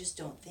 but you just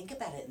don't think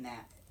about it in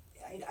that.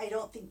 I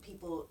don't think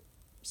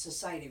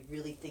society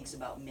really thinks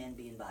about men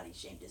being body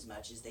shamed as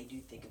much as they do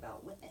think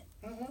about women.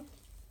 Mm-hmm.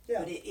 Yeah.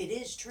 But it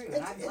is true,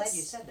 and I'm glad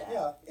you said that.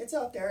 Yeah, it's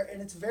out there,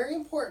 and it's very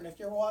important if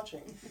you're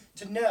watching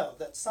to know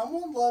that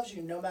someone loves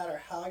you no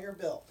matter how you're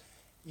built.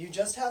 You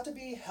just have to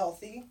be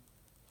healthy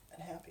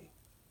and happy.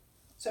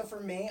 So for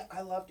me,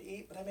 I love to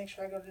eat, but I make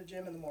sure I go to the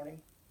gym in the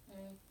morning.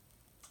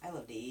 I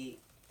love to eat,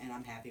 and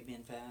I'm happy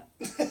being fat.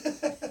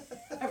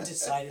 I've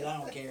decided I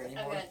don't care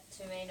anymore. I've got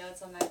too many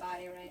notes on my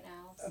body right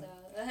now, so.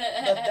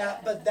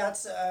 but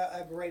that's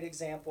a great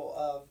example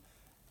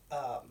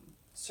of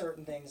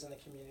certain things in the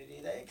community,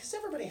 because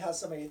everybody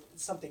has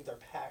something they're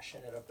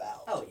passionate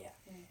about. Oh yeah.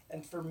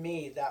 And for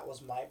me, that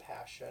was my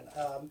passion.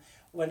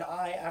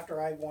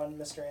 After I won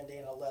Mr.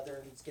 Indiana Leather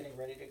and was getting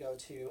ready to go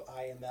to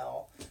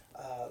IML.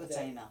 What's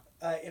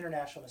IML?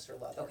 International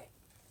Mr. Leather. Okay.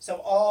 So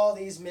all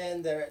these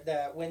men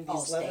that win these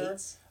All leather,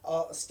 states?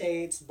 all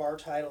states, bar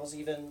titles,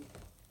 even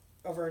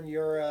over in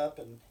Europe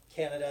and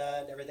Canada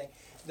and everything,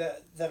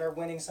 that are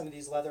winning some of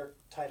these leather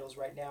titles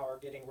right now are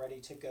getting ready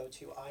to go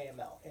to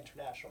IML,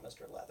 International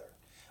Mr. Leather,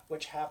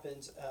 which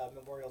happens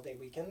Memorial Day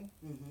weekend.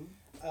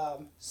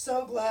 Mm-hmm.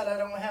 So glad I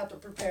don't have to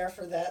prepare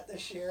for that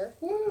this year.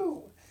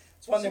 Woo!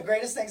 It's one of the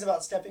greatest things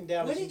about stepping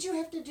down. What did you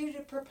have to do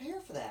to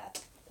prepare for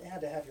that? You had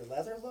to have your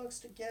leather looks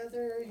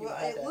together. Well,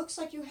 it looks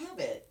like you have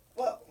it.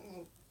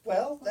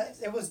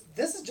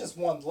 This is just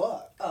one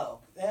look. Oh.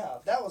 Yeah,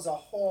 that was a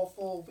whole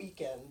full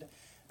weekend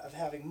of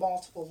having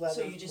multiple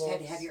leather. So you just had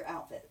to have your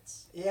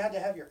outfits. You had to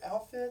have your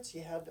outfits.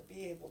 You had to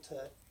be able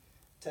to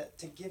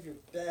give your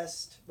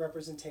best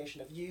representation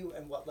of you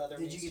and what leather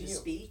means to you. Did you give a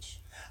speech?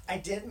 I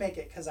did make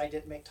it because I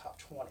didn't make top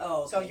 20.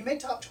 Oh, okay. So you make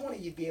top 20,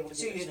 you'd be able to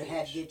So give you'd your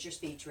have speech. to get your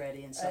speech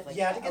ready and stuff like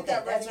Yeah, that. to get Okay,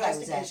 that ready that's what I just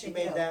was in case asking, you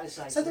made that.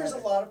 besides So there's a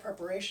leather. lot of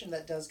preparation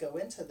that does go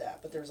into that,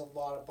 but there's a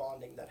lot of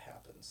bonding that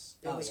happens.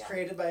 It was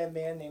created by a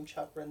man named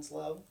Chuck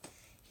Rinslow.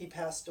 He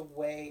passed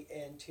away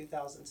in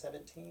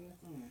 2017,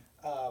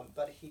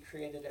 but he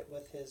created it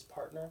with his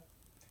partner,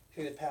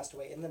 who had passed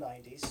away in the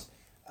 90s.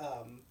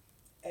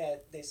 And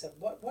they said,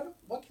 what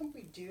can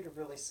we do to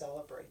really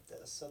celebrate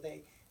this? So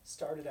they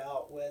started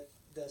out with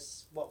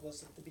this, what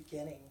was at the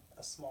beginning,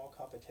 a small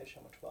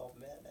competition with 12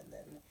 men. And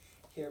then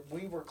here,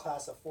 we were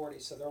class of 40,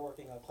 so they're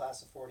working on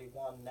class of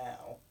 41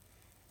 now.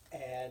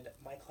 And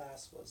my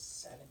class was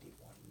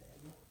 71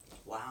 men.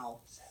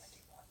 Wow.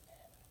 71 men.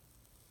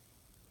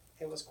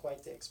 It was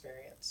quite the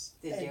experience.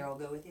 Did And Daryl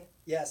go with you?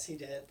 yes, he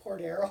did. Poor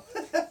Daryl.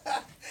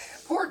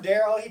 Poor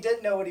Daryl. He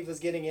didn't know what he was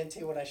getting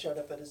into when I showed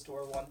up at his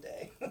door one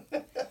day.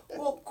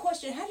 Well,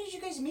 question, how did you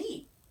guys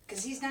meet?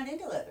 Because he's not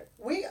into leather.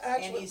 We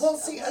actually, he's well,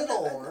 see, a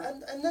little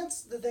and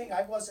that's the thing.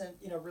 I wasn't,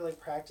 really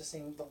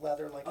practicing the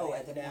leather like I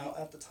at am the now. point.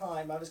 At the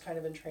time, I was kind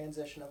of in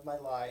transition of my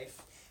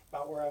life,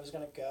 about where I was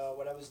going to go,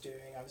 what I was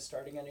doing. I was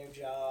starting a new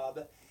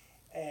job,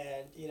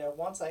 and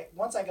once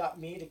I got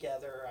me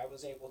together, I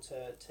was able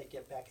to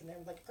get back in there.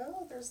 And like,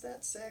 oh, there's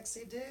that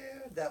sexy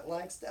dude that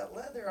likes that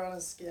leather on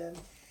his skin.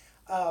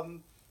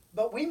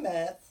 But we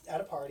met at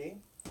a party,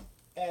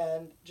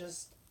 and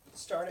just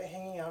started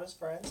hanging out as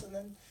friends, and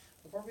then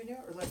before we knew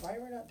it, we were like, why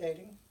are we not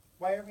dating?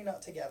 Why are we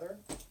not together?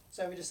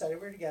 So we decided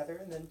we were together,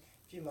 and then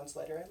a few months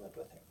later, I lived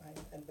with him.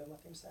 I've been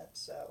with him since.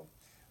 So,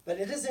 but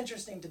it is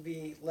interesting to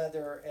be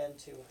leather and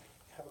to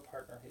have a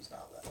partner who's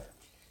not leather.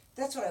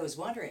 That's what I was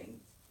wondering.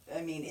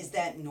 I mean, is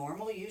that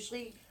normal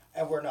usually?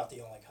 And we're not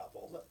the only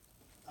couple.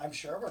 I'm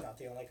sure we're not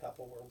the only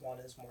couple where one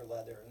is more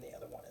leather and the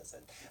other one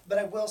isn't. But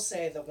I will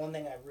say that one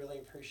thing I really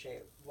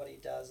appreciate what he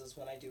does is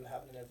when I do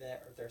have an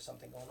event or if there's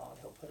something going on,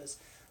 he'll put his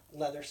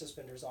leather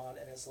suspenders on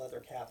and his leather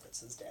cap that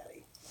says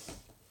Daddy.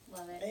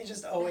 Love it. And he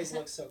just always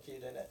looks so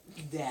cute in it.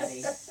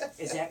 Daddy.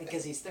 Is that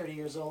because he's 30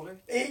 years older?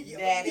 Daddy?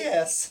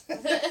 Yes.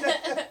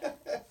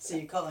 So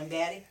you call him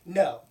Daddy?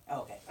 No.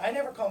 Okay. I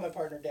never call my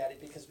partner Daddy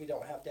because we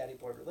don't have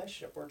daddy-boy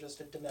relationship. We're just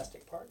a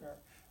domestic partner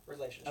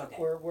relationship. Okay.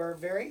 We're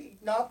very,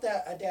 not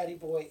that a daddy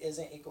boy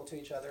isn't equal to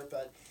each other,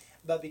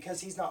 but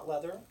because he's not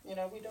leather, we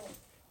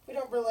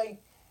don't really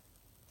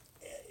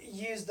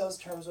use those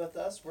terms with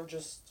us. We're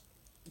just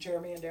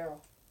Jeremy and Daryl.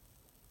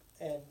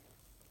 And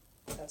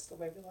that's the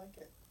way we like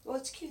it. Well,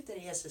 it's cute that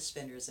he has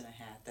suspenders and a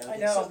hat, though. I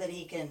know. So that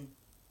he can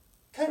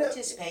Kind of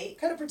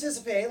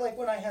participate. Like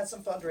when I had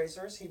some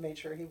fundraisers, he made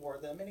sure he wore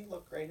them and he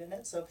looked great in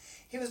it. So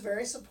he was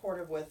very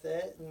supportive with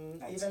it, and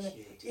That's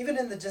cute. even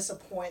in the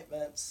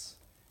disappointments,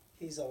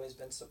 he's always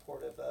been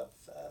supportive of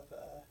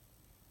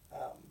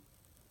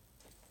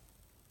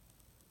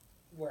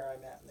where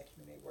I'm at in the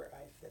community, where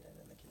I fit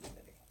in the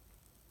community.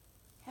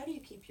 How do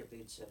you keep your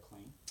boots so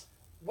clean?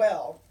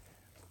 Well,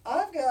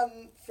 I've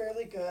gotten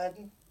fairly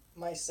good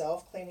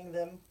myself cleaning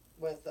them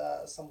with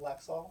some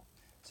Lexol.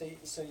 So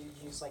you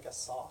use like a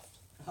soft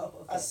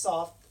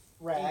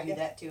rag. Do you do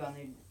that too on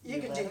You your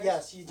can do, leathers?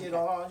 yes, you do it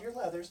on your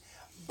leathers.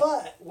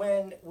 But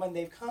when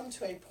they've come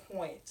to a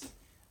point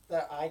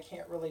that I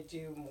can't really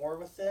do more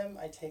with them,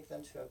 I take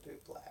them to a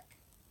boot black.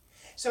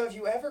 So if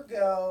you ever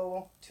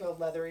go to a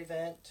leather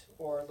event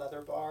or a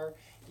leather bar,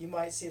 you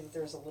might see that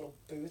there's a little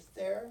booth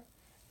there,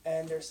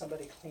 and there's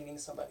somebody cleaning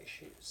somebody's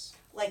shoes.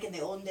 Like in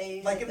the olden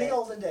days? Like in the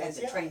olden At days,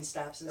 the yeah. train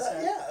stops and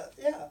stuff?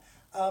 Yeah.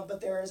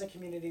 But there is a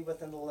community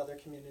within the leather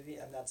community,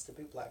 and that's the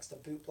boot blacks. The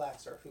boot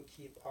blacks are who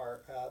keep our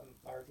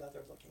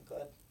leather looking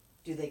good.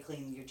 Do they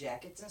clean your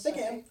jackets and They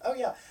stuff? can. Oh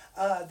yeah.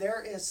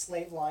 There is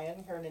Slave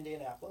Lion here in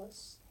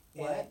Indianapolis.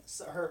 What? And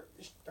so her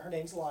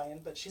name's Lion,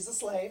 but she's a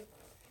slave,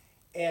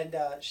 and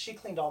she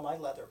cleaned all my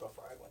leather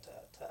before I went to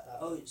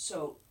Oh,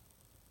 so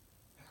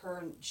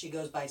she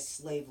goes by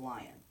Slave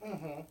Lion.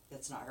 Mm-hmm.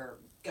 That's not her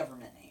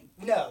government name.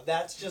 No,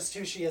 that's just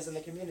who she is in the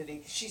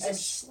community. She's And a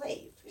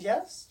slave.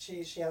 Yes,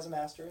 she has a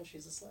master and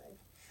she's a slave.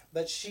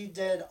 But she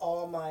did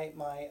all my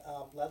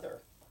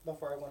leather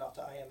before I went off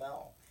to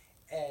IML,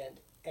 and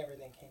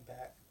everything came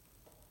back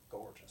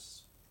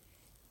gorgeous.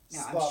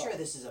 Now, Spot I'm sure on.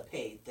 this is a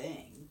paid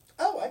thing.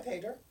 Oh, I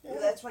paid her. Yeah.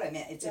 Well, that's what I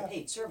meant. It's Yeah. a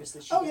paid service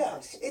that she Oh yeah,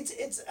 does.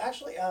 it's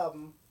actually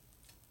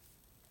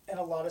in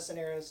a lot of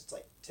scenarios it's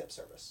like tip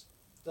service.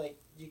 Like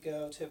you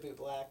go to a boot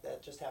black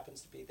that just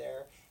happens to be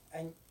there,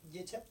 and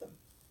you tip them.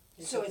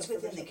 You So tip it's them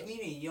for within their the service.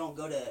 community. You don't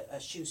go to a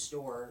shoe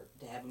store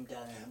to have them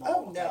done in a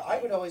mall. Oh no, type I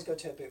thing. would always go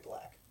to a boot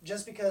black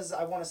just because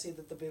I want to see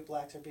that the boot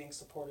blacks are being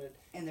supported.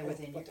 And they're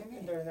within your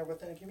community. And they're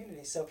within a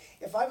community. So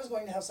if I was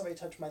going to have somebody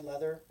touch my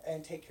leather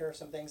and take care of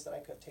some things that I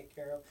couldn't take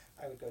care of,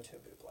 I would go to a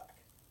boot black.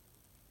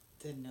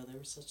 Didn't know there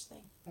was such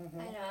thing. Mm-hmm.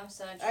 I know, I'm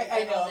so I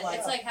intrigued. know, It's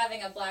like- like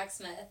having a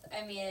blacksmith.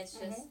 I mean, it's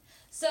just Mhm.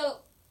 so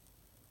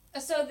the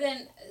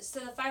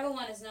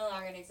 501 is no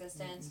longer in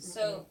existence. Mm-hmm.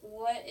 So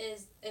what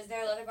is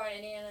there a leather bar in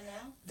Indiana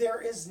now? There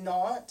is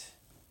not,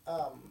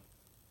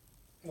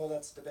 well,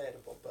 that's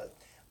debatable, but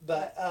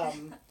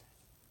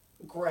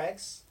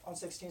Greg's on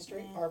 16th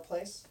Street, Mhm. our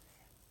place,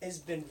 has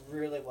been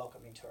really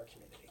welcoming to our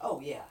community. Oh,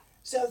 yeah.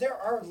 So there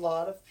are a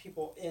lot of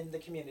people in the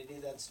community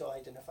that still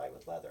identify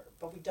with leather,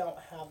 but we don't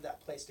have that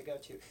place to go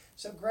to.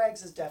 So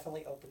Greg's has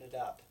definitely opened it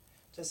up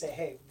to say,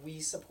 hey, we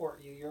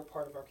support you, you're a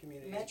part of our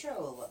community.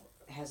 Metro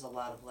has a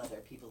lot of leather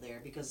people there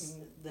because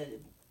the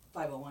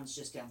 501's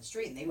just down the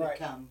street, and they would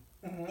Mm-hmm. Right. come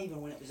Mhm.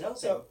 even when it was open.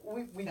 So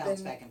we've bounce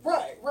been, back and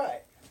forth.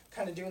 right,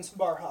 kind of doing some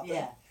bar hopping.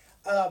 Yeah.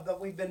 But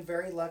we've been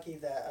very lucky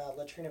that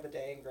Latrina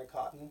Bidet and Greg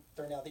Cotton,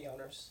 they're now the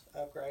owners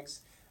of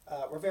Greg's.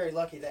 We're very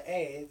lucky that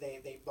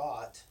they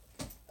bought,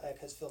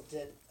 because Phil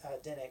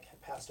Dinnick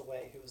had passed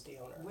away, who was the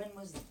owner.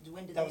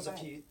 When did That they was a buy it?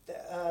 few.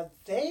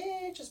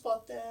 They just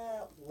bought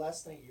that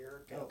less than a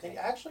year ago. Okay. They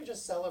actually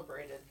just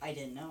celebrated. I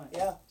didn't know it.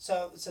 Yeah.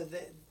 So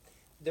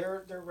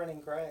they're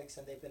running Greg's,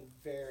 and they've been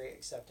very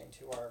accepting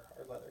to our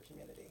leather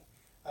community.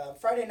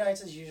 Friday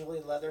nights is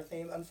usually leather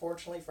theme.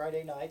 Unfortunately,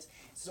 Friday nights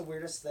it's the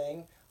weirdest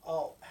thing.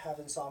 I'll have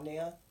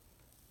insomnia.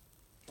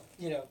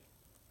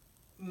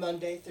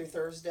 Monday through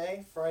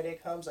Thursday. Friday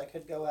comes, I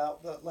could go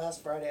out. But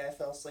last Friday, I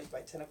fell asleep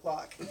by 10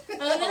 o'clock.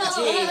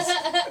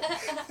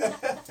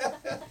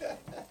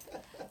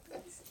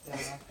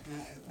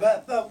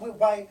 But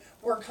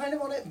we're kind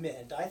of on it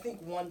mend. I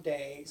think one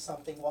day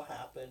something will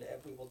happen,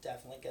 and we will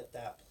definitely get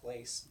that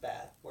place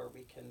back where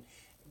we can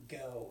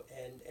go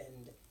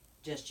and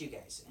Just you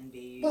guys and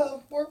be.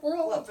 well, we're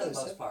all well, for the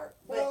inclusive. most part.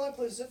 We're all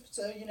inclusive,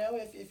 so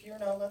if you're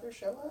not leather,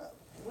 show up.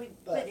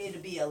 But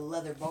it'd be a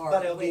leather bar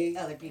But it'll with be-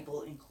 other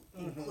people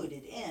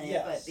included in it,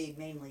 Yes. but be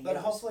mainly But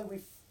yours.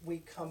 hopefully we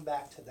come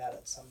back to that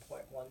at some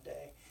point one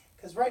day.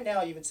 Because right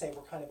now you would say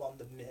we're kind of on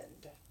the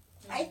mend.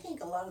 I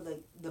think a lot of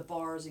the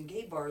bars and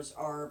gay bars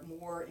are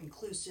more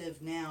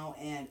inclusive now,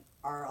 and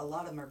a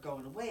lot of them are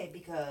going away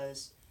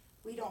because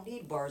we don't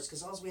need bars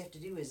because all we have to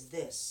do is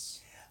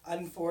this.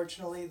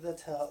 Unfortunately,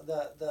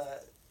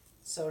 the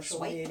social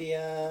Swipe.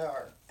 media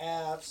or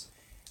apps,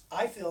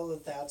 I feel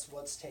that that's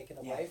what's taken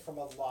away Yeah. from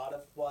a lot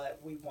of what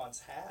we once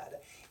had.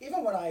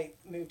 Even when I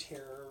moved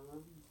here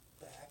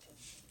back in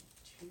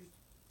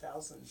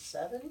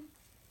 2007,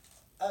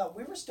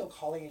 we were still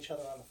calling each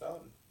other on the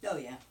phone. Oh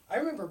yeah. I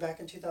remember back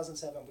in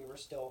 2007, we were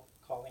still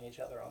calling each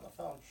other on the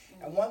phone.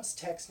 And once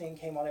texting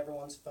came on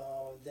everyone's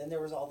phone, then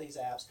there was all these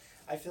apps.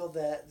 I feel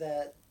that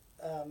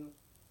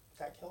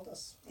killed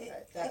us. I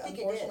That think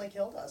it unfortunately did.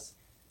 killed us.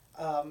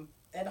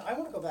 And I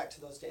want to go back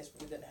to those days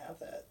when we didn't have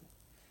that.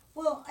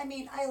 Well, I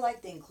mean, I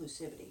like the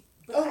inclusivity.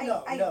 But Oh,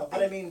 no,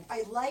 but I mean-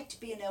 I liked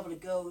being able to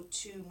go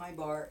to my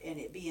bar and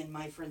it being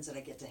my friends that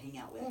I get to hang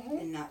out with,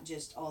 Mhm. and not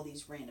just all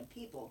these random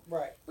people.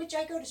 Right. Which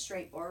I go to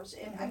straight bars,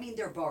 and I Mhm. mean,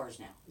 they're bars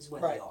now, is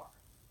what Right. they are.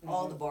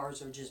 All Mhm. the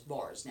bars are just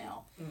bars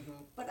now.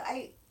 Mm-hmm. But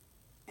I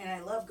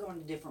love going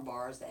to different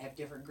bars that have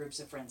different groups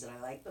of friends that I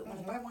like. But when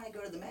if Mhm. I want to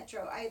go to the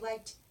Metro, I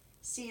liked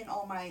seeing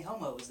all my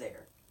homos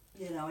there,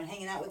 and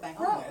hanging out with my Right.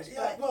 homos.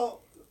 Yeah. But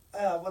Well,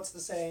 what's the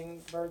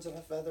saying? Birds of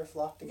a feather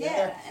flock together.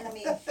 yeah, and I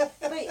mean,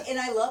 and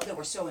I love that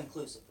we're so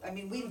inclusive. I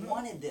mean, we Mhm.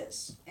 wanted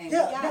this, and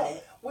Yeah, we got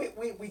no,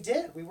 it. we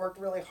did. We worked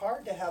really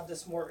hard to have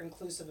this more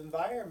inclusive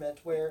environment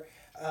where,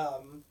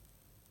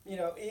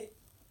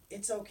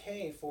 it's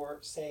okay for,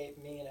 say,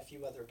 me and a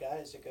few other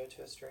guys to go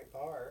to a straight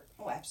bar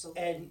Oh,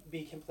 absolutely. and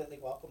be completely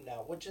welcome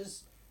now, which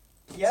is,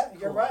 yeah, It's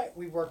you're cool. right.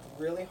 We worked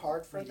really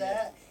hard for We did.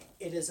 that.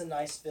 It is a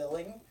nice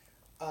feeling.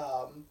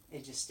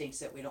 It just stinks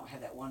that we don't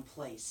have that one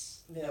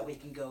place Yeah. that we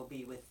can go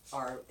be with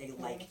our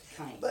like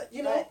kind. But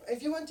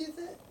if you want to do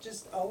that,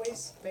 just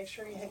always make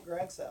sure you hit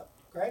Greg's up.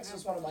 Greg's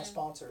was one of my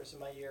sponsors in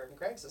my year, and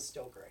Greg's is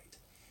still great.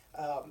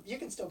 You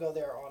can still go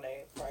there on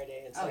a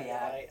Friday and Oh, Saturday yeah.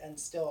 night and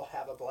still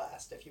have a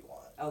blast if you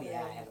want. Oh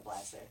yeah, I had a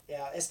blast there.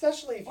 Yeah,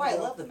 especially if you Well, I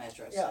go- love the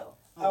Metro Yeah. still.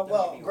 Don't get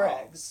me wrong.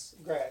 Greg. I was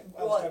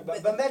Well, talking about,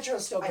 but but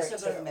Metro's still I great still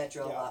go to the too.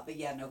 Metro Yeah. a lot, but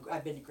yeah, no,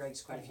 I've been to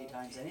Greg's quite a few Mhm.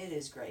 times, and it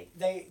is great.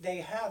 They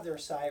have their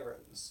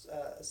Sirens,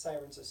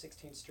 Sirens of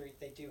 16th Street.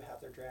 They do have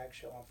their drag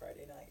show on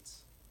Friday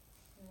nights.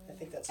 I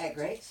think that's At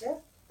Greg's? Yeah.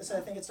 So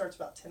I think it starts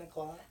about 10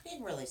 o'clock. I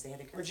didn't realize they had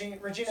a great Regina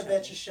show.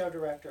 Bitch is show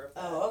director of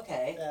that. Oh,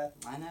 okay. Yeah.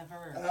 I know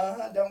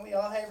her. Don't we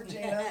all? Hey,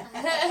 Regina.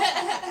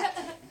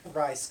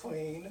 Rice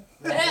Queen.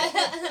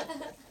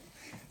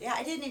 Yeah,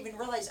 I didn't even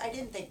realize. I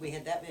didn't think we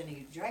had that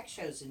many drag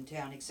shows in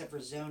town, except for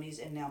Zonies,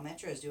 and now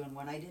Metro's doing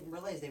one. I didn't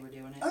realize they were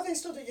doing it. Oh, they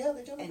still do. Yeah,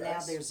 they do. And now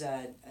there's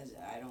I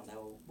don't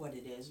know what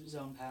it is,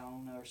 Zone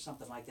Pound or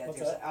something like that. What's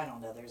There's that? I don't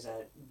know. There's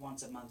a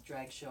once a month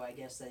drag show. I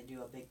guess they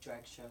do a big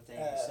drag show thing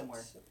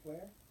somewhere. Where?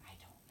 I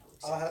don't know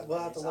exactly. We'll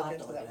what have it to is. look I'll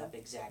into look that it up one.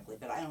 exactly,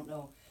 but I don't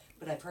know.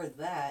 But I've heard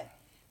that.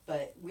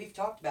 But we've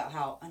talked about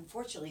how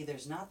unfortunately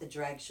there's not the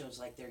drag shows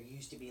like there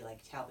used to be,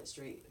 like Talbot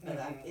Street. But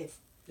Mhm. if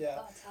Yeah.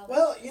 Oh, tell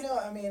Well,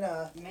 us. I mean,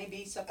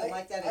 maybe something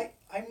like that.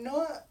 I'm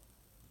not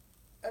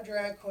a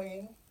drag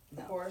queen,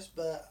 No. of course,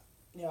 but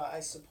I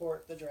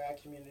support the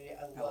drag community.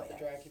 I love the yeah.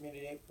 drag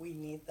community. We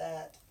need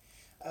that.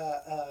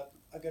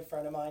 A good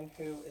friend of mine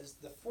who is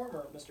the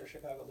former Mr.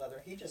 Chicago Leather,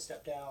 he just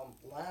stepped down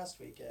last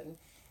weekend,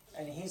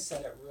 and he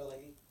said it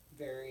really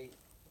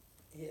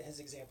his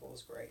example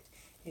was great.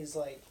 He's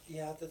like,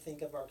 you have to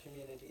think of our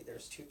community.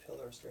 There's two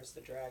pillars. There's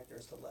the drag,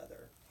 there's the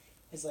leather.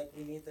 He's like,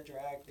 we need the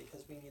drag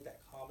because we need that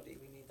comedy,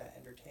 we need that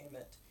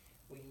entertainment,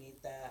 we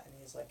need that, and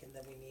he's like, and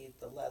then we need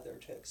the leather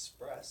to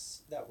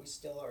express that we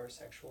still are a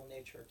sexual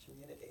nature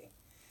community.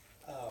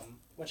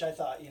 Which I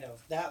thought,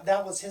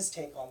 that was his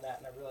take on that,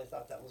 and I really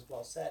thought that was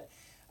well said.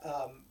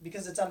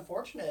 Because it's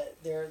unfortunate,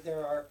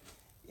 there are,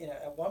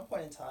 at one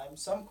point in time,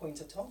 some queens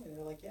have told me,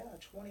 they're like, yeah,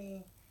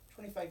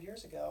 25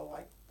 years ago,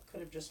 I could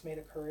have just made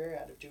a career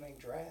out of doing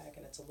drag,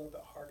 and it's a little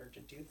bit harder to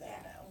do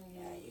that now.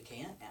 Yeah, you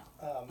can't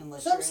now.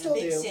 Unless some you're in still a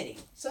big do. city.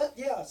 So,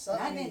 yeah, some.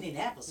 Not in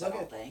Indianapolis, I look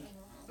don't at- think.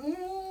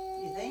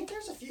 You think?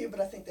 There's a few, but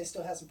I think they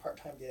still have some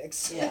part-time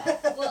gigs. Yeah.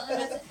 Well, and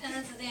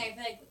that's the thing. I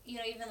feel like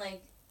even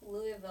like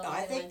Louisville.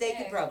 I and think like they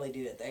there. could probably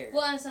do it there.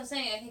 Well, that's what I'm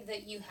saying. I think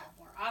that you have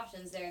more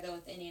options there, though.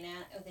 With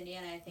Indiana,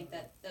 I think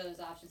that those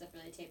options have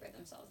really tapered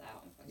themselves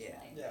out.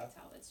 Unfortunately, Yeah. like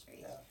Talbot Street.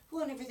 Yeah.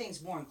 Well, and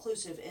everything's more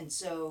inclusive, and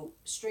so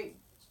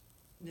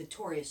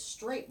notorious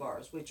straight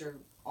bars, which are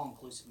all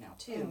inclusive now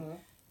too, Mhm.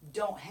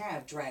 don't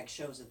have drag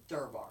shows at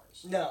their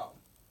bars. No.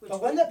 Which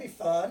But wouldn't that be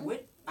fun?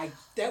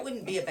 That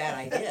wouldn't be a bad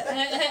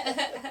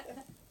idea.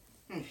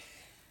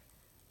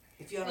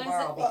 If you own a What bar,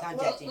 is I'll be it-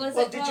 contacting what you. is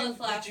Well, it did called? you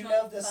Flash did you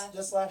mob? know this Flash-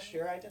 this last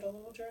year I did a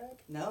little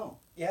drag? No.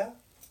 Yeah.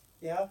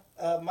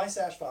 My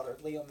sash father,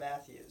 Leo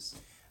Matthews.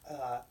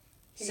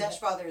 He Sash had-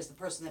 Father is the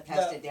person that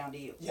passed The- it down to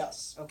you.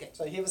 Yes. Okay.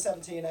 So he was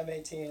 17, I'm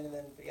 18, and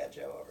then we got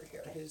Joe over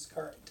here, who's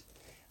current.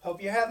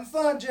 Hope you're having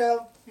fun,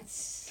 Joe.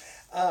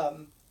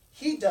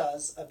 He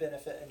does a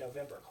benefit in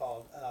November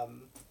called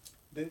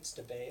Boots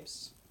to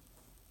Babes,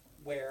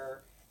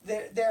 where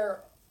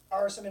there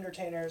are some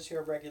entertainers who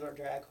are regular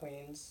drag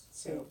queens.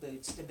 So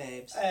boots to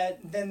babes. And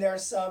then there are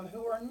some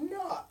who are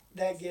not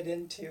that get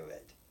into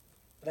it.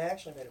 But I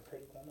actually made a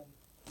pretty woman.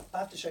 I'll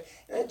have to show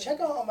you. Check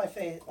out on my I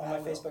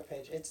will. Facebook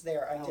page. It's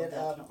there. I will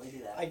definitely do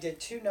that. I did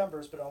 2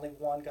 numbers, but only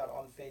one got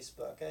on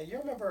Facebook. You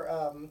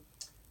remember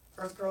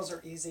Earth Girls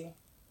Are Easy?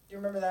 Do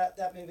you remember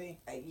that movie?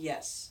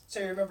 Yes. So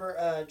you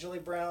remember Julie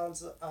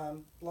Brown's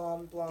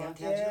blonde? Downtown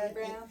Yeah, Julie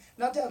Brown?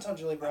 not Downtown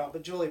Julie Brown,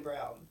 but Julie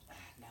Brown.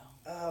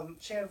 No.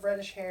 She had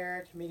reddish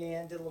hair,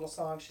 comedian, did a little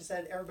song. She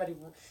said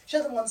she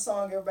had the one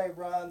song, Everybody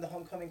Run, The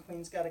Homecoming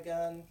Queen's Got a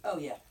Gun. Oh,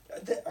 yeah.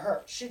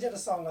 She did a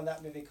song on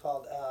that movie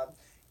called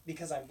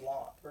Because I'm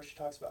Blonde, where she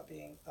talks about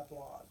being a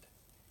blonde.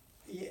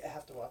 You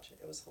have to watch it.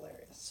 It was hilarious.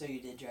 So you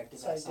did drag to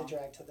that So I song? did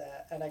drag to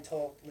that, and I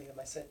told Liam,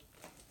 I said,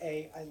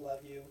 I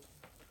love you.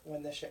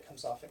 When this shit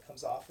comes off, it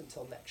comes off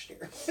until next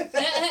year.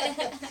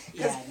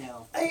 Yeah, I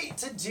know.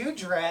 To do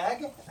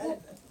drag,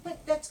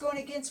 But that's going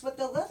against what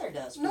the leather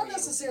does for not you.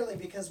 necessarily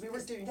because we were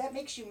doing. That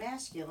makes you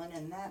masculine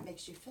and that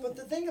makes you feminine.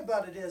 But the thing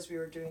about it is, we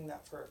were doing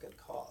that for a good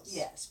cause.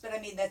 Yes, but I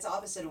mean, that's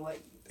opposite of what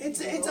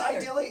It's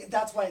ideally,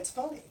 that's why it's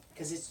funny.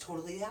 Because it's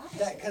totally the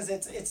opposite. Because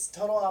it's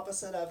total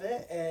opposite of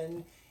it,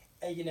 and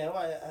you know,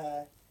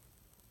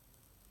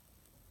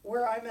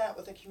 where I'm at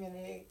with the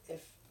community,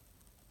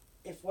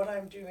 if what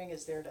I'm doing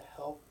is there to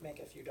help make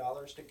a few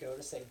dollars to go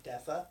to say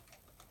DEFA.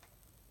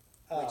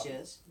 Which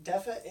is?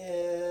 DEFA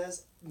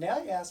is,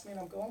 now you ask me and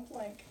I'm going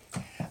blank.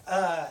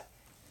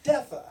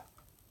 DEFA,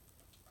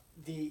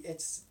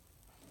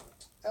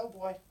 oh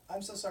boy,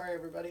 I'm so sorry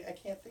everybody, I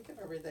can't think of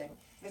everything.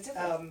 It's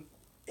okay.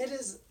 It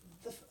is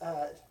the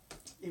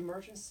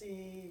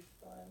emergency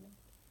fund.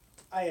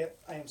 I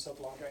am so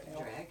blonde right now.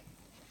 Drag?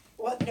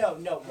 What?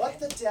 No. Okay. What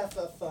the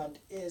DEFA fund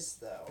is,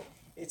 though,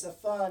 it's a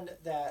fund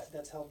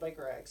that's held by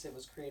Greg's. It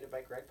was created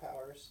by Greg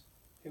Powers,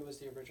 who was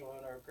the original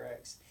owner of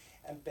Greg's,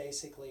 and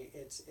basically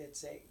it's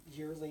a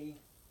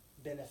yearly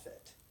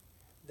benefit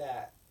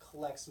that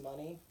collects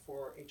money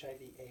for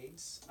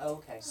HIV/AIDS. Oh,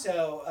 okay.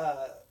 So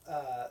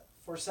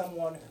for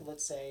someone who,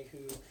 let's say, who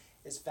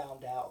is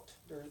found out,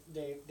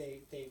 they've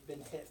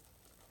been hit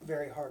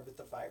very hard with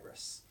the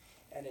virus,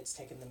 and it's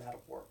taken them out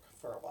of work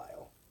for a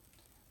while.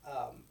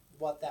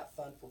 What that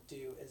fund will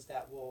do is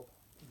that will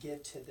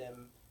give to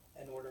them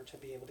in order to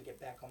be able to get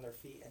back on their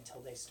feet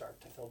until they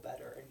start to feel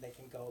better and they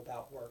can go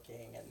about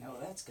working and No,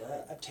 that's good.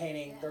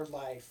 obtaining their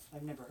life.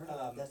 I've never heard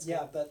of that. That's Yeah,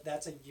 good. but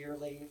that's a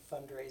yearly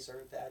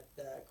fundraiser that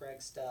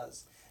Greg's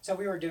does. So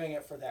we were doing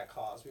it for that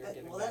cause. We were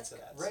giving Well, back that's to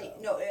that. great.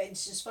 So. No,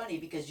 it's just funny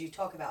because you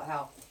talk about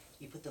how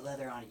you put the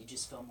leather on it, you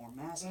just feel more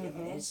masculine. Mhm.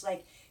 And it's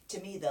like,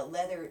 to me, the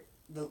leather,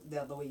 the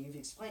way you've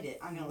explained it,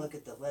 I'm going to look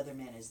at the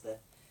Leatherman as the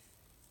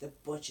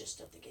butchest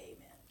of the gay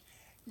men.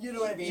 You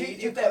know what I mean?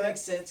 If that makes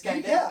sense,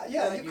 kind of.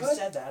 Yeah, You could.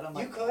 said that. I'm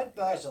like, You could, you but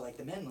guys are like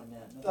the manly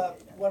men.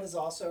 But what is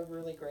also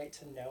really great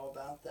to know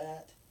about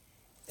that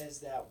is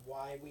that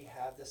why we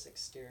have this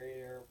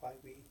exterior, why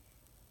we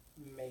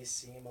may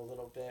seem a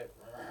little bit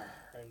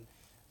and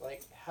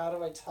like, how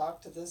do I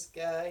talk to this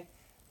guy?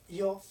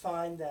 You'll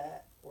find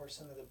that we're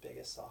some of the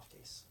biggest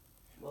softies.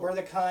 Well, We're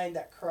the kind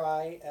that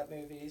cry at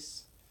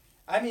movies.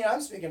 I mean,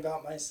 I'm speaking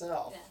about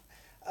myself. Yeah.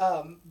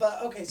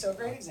 But okay, so a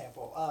great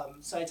example.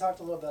 So I talked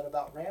a little bit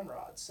about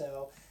Ramrod.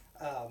 So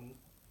I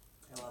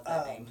love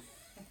that name.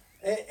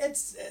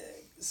 it's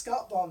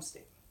Scott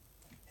Blomstein.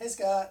 He's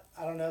got,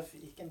 I don't know if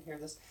he can hear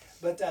this,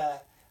 but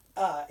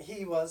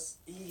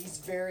he's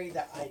very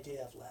the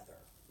idea of leather.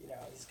 You know,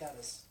 he's got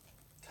his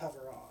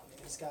cover on.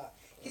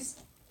 He's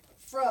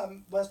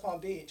from West Palm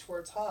Beach where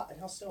it's hot and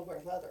he'll still wear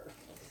leather.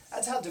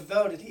 That's how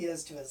devoted he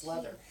is to his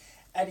leather.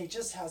 And he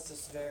just has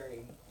this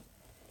very,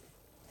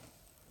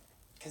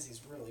 because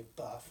he's really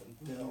buff and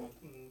built.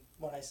 And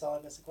when I saw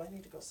him, I was like, well, I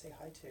need to go say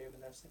hi to him.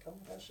 And I was like, oh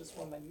my gosh, this is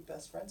one of my new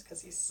best friends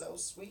because he's so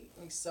sweet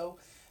and he's so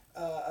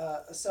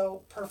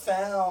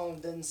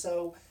profound and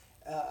so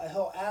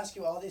he'll ask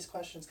you all these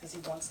questions because he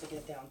wants to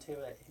get down to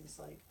it. He's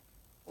like,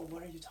 well,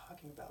 what are you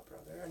talking about,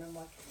 brother? And I'm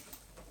like,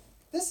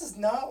 this is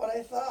not what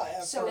I thought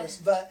at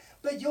first.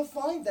 But you'll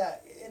find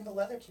that in the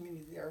leather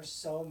community, there are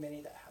so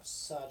many that have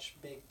such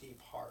big, deep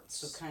hearts.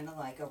 So kind of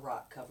like a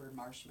rock-covered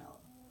marshmallow.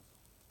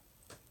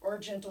 Or a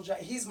gentle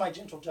giant. He's my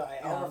gentle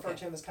giant. I'll Oh, refer okay.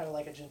 to him as kind of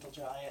like a gentle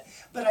giant.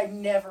 But I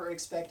never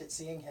expected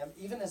seeing him,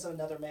 even as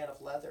another man of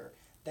leather,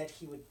 that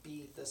he would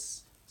be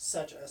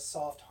such a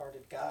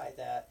soft-hearted guy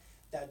that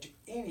do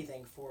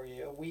anything for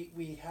you.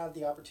 We had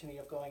the opportunity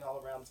of going all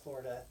around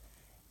Florida,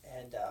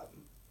 and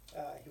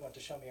he wanted to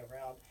show me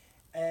around.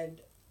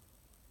 And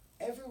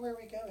everywhere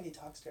we go, he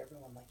talks to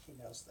everyone like he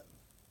knows them.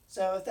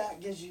 So if that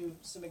gives you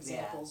some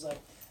examples of,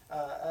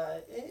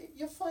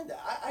 you'll find that.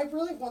 I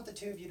really want the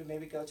two of you to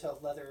maybe go to a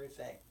leather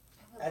event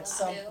at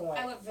some point.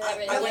 I would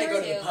really I wanna like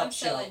go to the to. pub I'm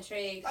so show.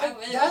 intrigued. I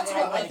really That's would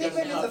what I like think. to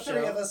Maybe go. the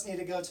three of us need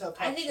to go to a pub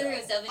I think the show. three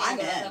of us definitely I'm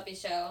need to go to in. a puppy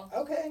show.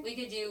 Okay. We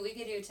could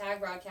do a tag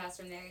broadcast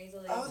from there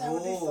easily. Oh, that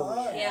would be Ooh,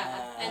 fun.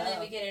 yeah, and then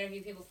we could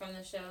interview people from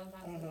the show.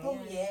 Mhm. Oh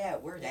yeah,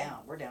 we're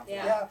down. We're down for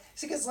Yeah. that. Yeah,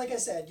 see, because like I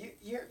said,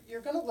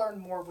 you're gonna learn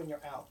more when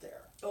you're out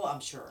there. Oh,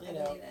 I'm sure. You I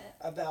know, believe it.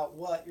 about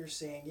what you're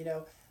seeing. You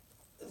know,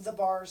 the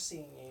bar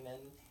scene and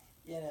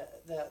you know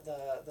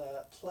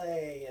the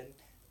play and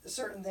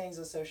certain things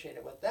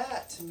associated with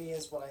that. To me,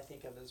 is what I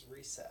think of as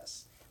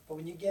recess. But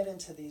when you get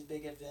into these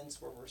big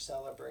events where we're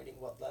celebrating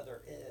what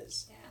leather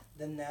is, Yeah.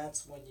 then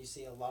that's when you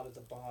see a lot of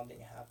the bonding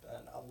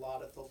happen, a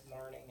lot of the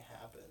learning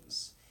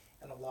happens,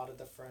 and a lot of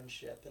the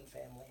friendship and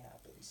family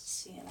happens.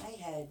 See, and I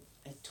had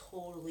a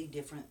totally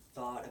different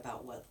thought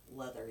about what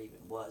leather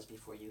even was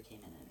before you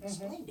came in and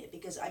explained it.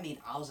 Because, I mean,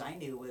 all I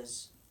knew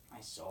was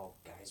I saw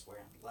guys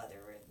wearing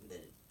leather at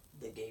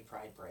the gay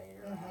pride parade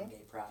or around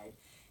gay pride.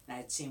 And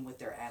I'd seen with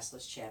their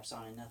assless chaps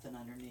on and nothing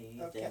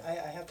underneath. Okay,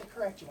 I have to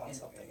correct you on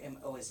something.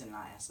 Oh, is it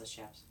not assless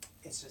chaps?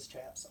 It's just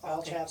chaps. All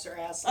Okay. chaps are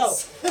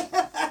assless.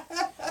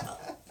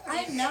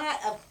 I'm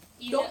not a...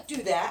 You Don't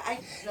do that.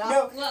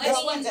 No, well, this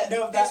I mean-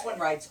 this one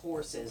rides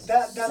horses.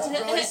 That's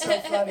really so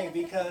funny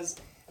because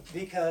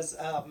he had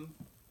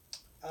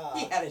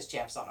his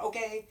chaps on.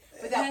 Okay,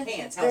 without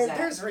pants. How's that?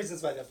 there's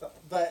reasons why they're fun,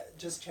 but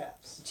just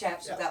chaps.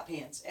 Chaps Yeah. without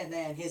pants, and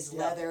then his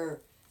Yeah.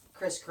 leather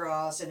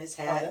crisscross and his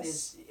hat and Harness.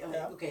 his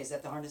Yeah. okay, is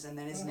that the harness? And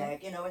then his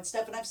neck, and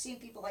stuff. And I've seen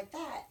people like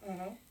that.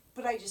 Mm-hmm.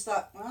 But I just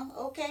thought, well,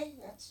 okay,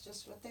 that's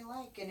just what they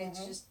like, and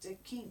it's just a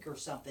kink or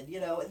something,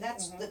 And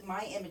that's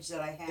my image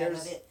that I had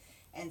of it.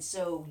 And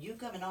so you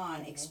coming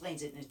on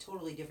explains it in a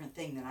totally different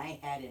thing than I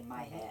had in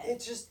my head.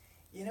 It's just,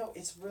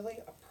 it's really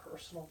a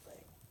personal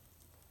thing.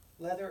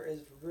 Leather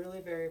is really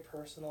very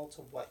personal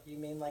to what you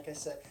mean. Like I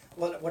said,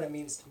 what it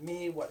means to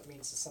me, what it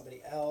means to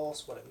somebody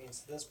else, what it means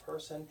to this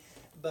person.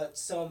 But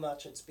so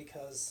much it's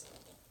because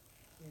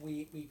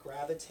we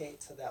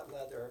gravitate to that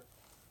leather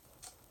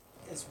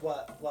is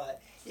what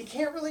you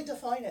can't really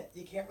define it.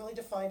 You can't really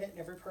define it, and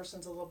every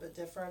person's a little bit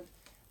different.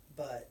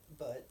 But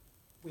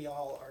we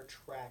all are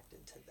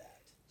attracted to that.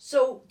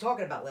 So,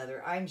 talking about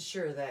leather, I'm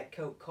sure that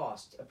coat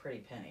cost a pretty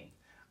penny.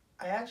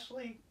 I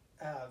actually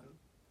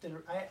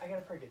I got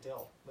a pretty good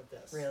deal with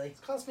this. Really? It's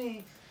cost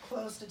me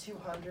close to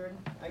 $200.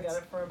 I got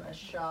it from a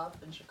shop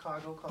in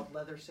Chicago called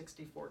Leather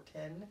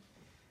 6410.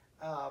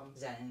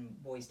 Is that in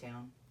Boys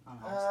Town on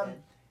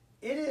Homestead?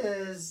 It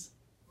is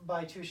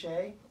by Touche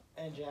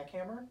and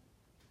Jackhammer.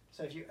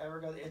 So if you ever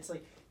go, it's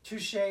like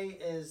Touche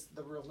is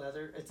the real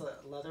leather. It's a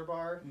leather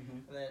bar,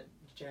 and then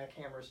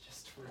Jackhammer's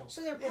just real.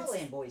 So they're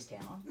probably in Boys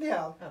Town.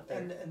 Yeah, up there.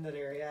 in that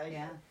area.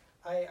 Yeah.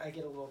 I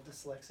get a little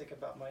dyslexic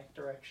about my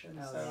directions,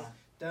 Oh, so yeah.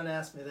 don't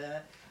ask me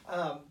that.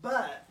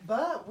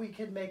 But we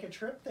could make a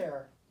trip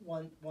there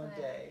one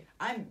day.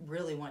 I'm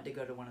really wanting to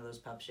go to one of those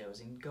pub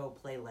shows and go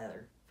play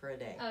leather for a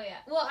day. Oh yeah.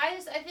 Well, I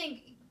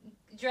think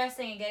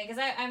dressing and getting,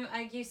 because I'm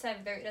like you said,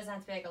 there doesn't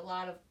have to be like a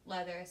lot of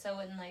leather, so it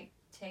wouldn't like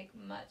take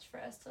much for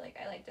us to like.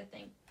 I like to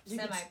think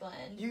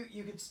semi-blend.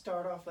 You could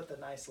start off with a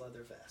nice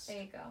leather vest.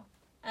 There you go.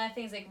 And I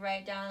think it's like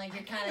right down, like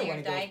you're kind of your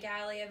dyke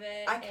alley a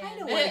bit. I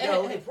kind of want to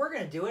go, if we're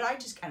going to do it, I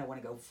just kind of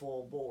want to go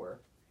full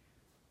bore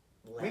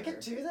leather. We could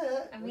do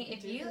that. I mean,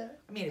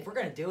 if we're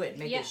going to do it and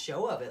make a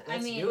show of it,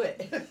 let's do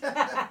it.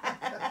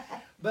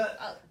 But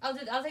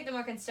I'll take the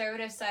more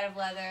conservative side of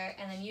leather,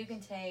 and then you can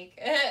take.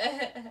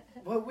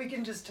 well, we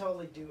can just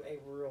totally do a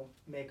real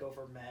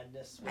makeover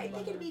madness. I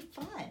think it'd be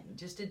fun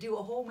just to do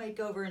a whole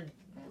makeover and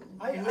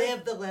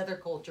live the leather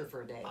culture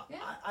for a day.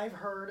 I've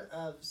heard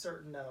of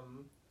certain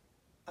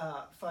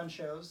fun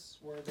shows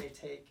where they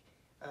take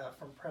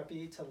from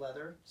preppy to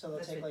leather. So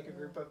they'll take like a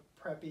group of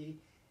preppy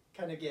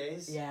kind of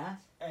gays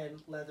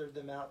and leather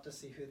them out to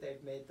see who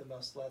they've made the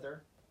most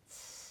leather.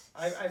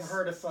 I've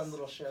heard of fun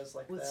little shows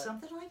like With that.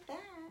 something like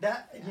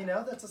that.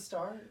 That's a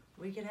start.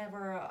 We could have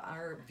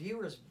our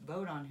viewers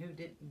vote on who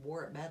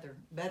wore it better.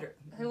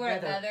 Who wore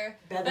it better?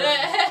 Better.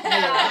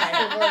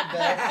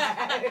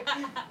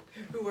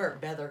 Who wore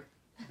it better?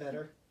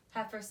 Better.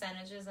 Have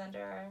percentages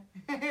under our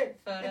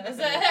photos.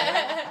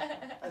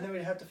 And then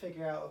we'd have to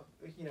figure out,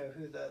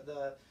 who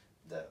the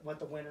what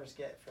the winners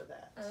get for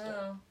that.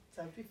 So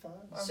that'd be fun.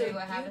 Or maybe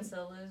what happens to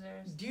the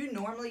losers. Do you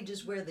normally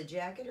just wear the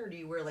jacket, or do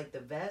you wear like the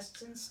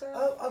vests and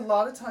stuff? A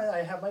lot of times,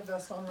 I have my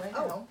vest on right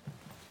now.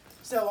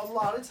 So a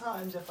lot of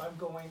times, if I'm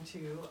going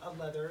to a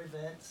leather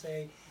event,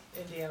 say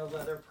Indiana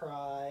Leather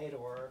Pride,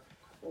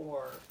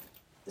 or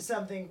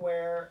something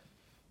where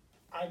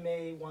I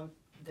may want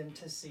them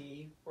to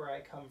see where I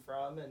come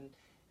from, and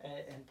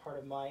part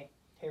of my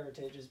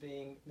heritage as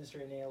being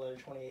Mr. Indiana Leather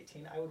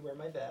 2018, I would wear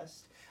my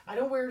vest. I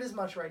don't wear it as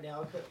much right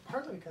now, but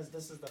partly because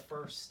this is the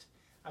first.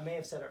 I may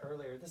have said it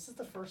earlier. This is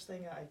the first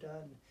thing I've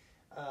done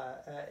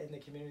in the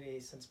community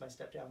since my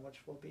step down,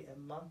 which will be a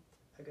month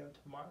ago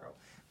tomorrow.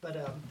 But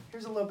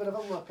here's a little bit of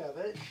a look of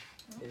it.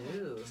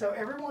 Ooh. So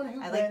everyone who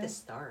wins, like the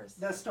stars.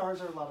 The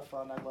stars are a lot of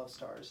fun. I love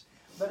stars.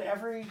 But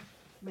every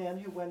man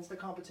who wins the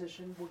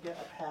competition will get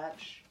a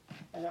patch,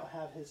 and it'll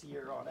have his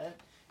year on it.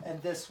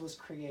 And this was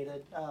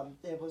created.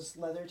 It was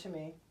Leather to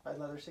Me by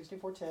Leather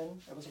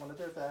 6410. It was one of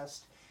their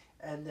best,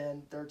 and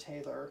then their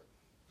tailor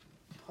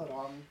put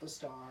on the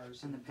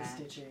stars and the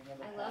stitching and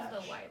the patch. I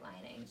love the white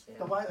lining too.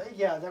 The white,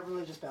 that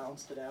really just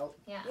balanced it out.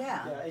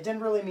 Yeah. It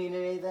didn't really mean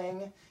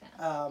anything.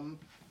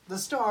 The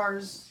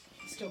stars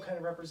still kind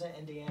of represent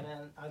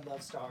Indiana. I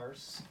love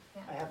stars.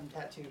 Yeah. I have them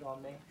tattooed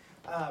on me.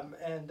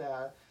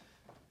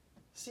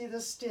 See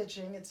the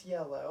stitching? It's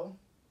yellow.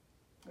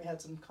 We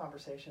had some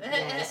conversations.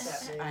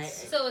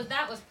 Yes. So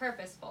that was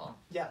purposeful.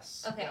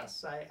 Yes. Okay.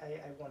 Yes. I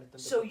wanted them to.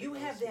 So put you the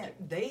have clothes that.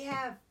 in. They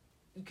have,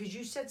 because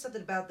you said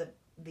something about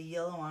the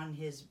yellow on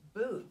his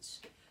boots.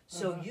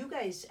 So you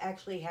guys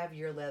actually have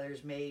your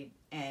leathers made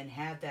and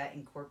have that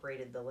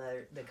incorporated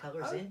the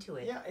colors into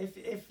it. Yeah.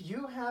 If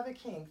you have a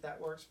kink that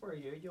works for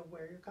you, you'll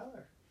wear your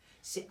color.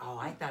 See,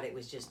 I thought it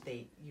was just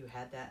you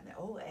had that.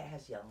 And, it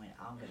has yellow in it.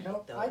 I'm gonna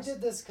Nope. get I those. did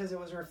this because it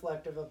was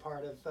reflective of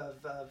part of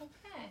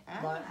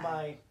Okay.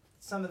 my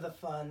some of the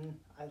fun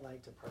I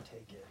like to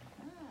partake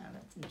in.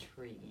 That's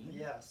intriguing.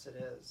 Yes, it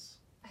is.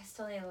 I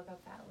still need to look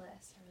up that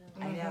list.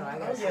 I know. I Oh,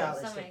 gotta yeah.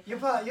 say, So many.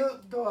 You'll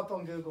go up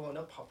on Google and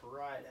it'll pop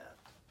right up.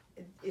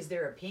 is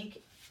there a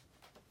pink?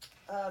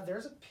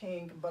 There's a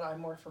pink, but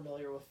I'm more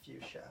familiar with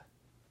fuchsia.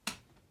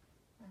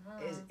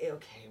 Is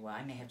okay. Well,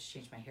 I may have to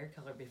change my hair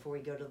color before we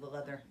go to the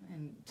leather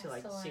until I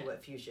still see want-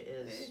 what fuchsia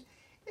is.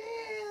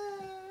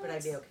 Yeah. Would I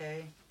be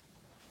okay?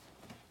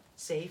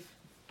 Safe?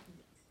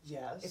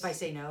 Yes. If I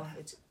say no,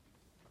 it's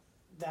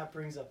That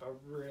brings up a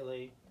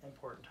really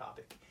important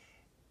topic.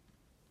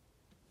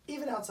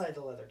 Even outside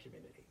the leather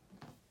community,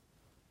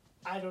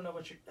 I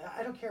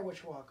don't care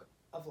what your walk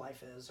of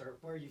life is or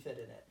where you fit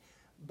in it,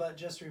 but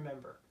just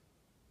remember,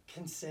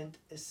 consent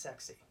is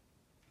sexy.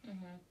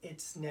 Mm-hmm.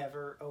 It's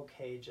never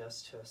okay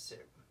just to assume.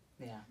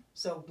 yeah.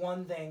 So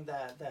one thing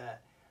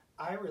that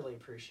I really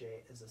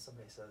appreciate is if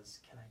somebody says,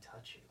 "Can I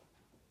touch you?"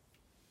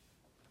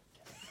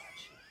 Can I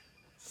touch you?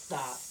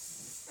 Stop.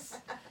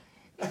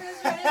 You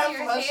was running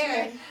your Flush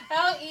hair. me.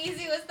 How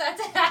easy was that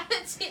to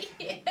happen to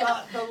you?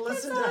 But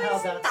listen to how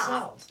that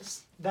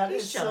sounds. That You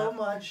is shut so up.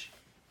 much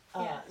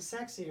Yeah.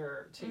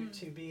 sexier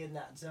to be in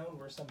that zone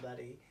where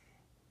somebody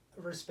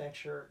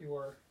respects your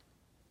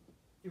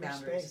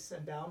Boundaries. space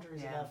and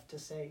boundaries Yeah. enough to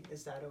say,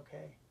 "Is that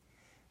okay?"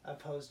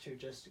 Opposed to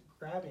just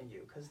grabbing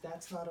you, because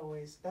that's not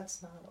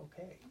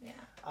okay.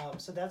 Yeah.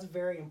 So that's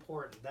very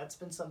important. That's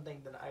been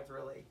something that I've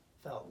really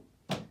felt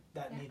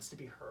that Yeah. needs to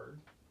be heard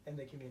in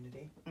the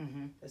community.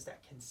 Mm-hmm. Is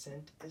that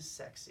consent is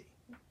sexy.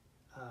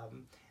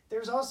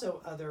 There's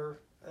also other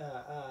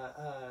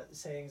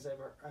sayings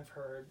I've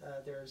heard.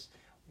 There's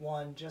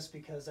one, just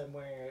because I'm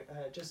wearing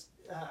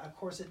a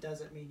corset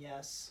doesn't mean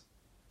yes.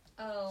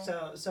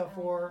 Oh. So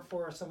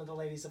for some of the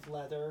ladies of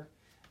leather,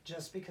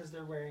 just because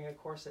they're wearing a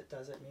corset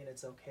doesn't mean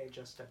it's okay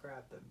just to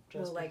grab them.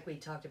 Well, like we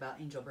talked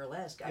about Angel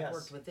Burlesque, I've Yes.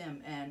 worked with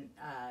them, and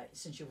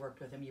since you worked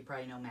with them, you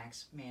probably know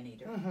Max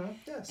Maneater.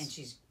 Yes. And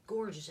she's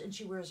gorgeous, and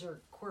she wears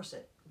her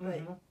corset.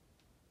 But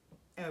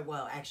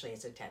well, actually,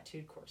 it's a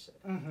tattooed corset.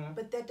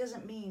 But that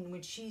doesn't mean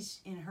when she's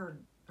in her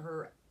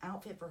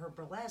outfit for her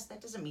burlesque, that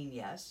doesn't mean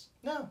yes.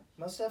 No,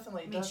 most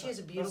definitely. I mean, she has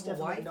a beautiful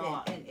wife,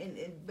 Not.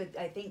 and but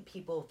I think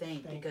people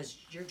think because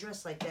you're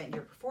dressed like that and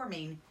you're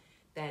performing,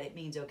 that it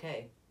means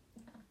okay.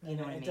 You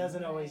know what I mean? It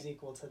doesn't always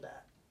equal to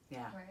that.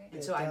 Yeah. Right. And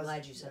It so I'm does-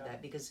 glad you said yeah.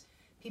 that, because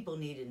people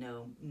need to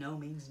know no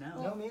means no.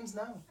 No means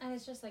no. And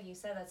it's just like you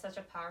said, that's such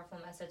a powerful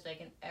message,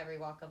 like in every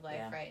walk of life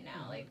Yeah. right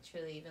now. Like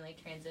truly, even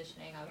like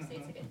transitioning, obviously,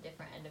 it's like a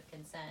different end of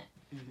consent.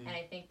 Mhm. And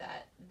I think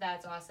that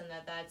that's awesome.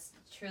 That's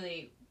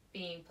truly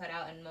being put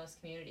out in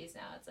most communities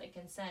now. It's like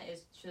consent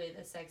is truly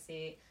the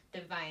sexy,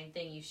 divine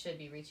thing you should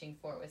be reaching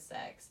for with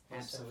sex.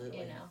 Absolutely.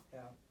 You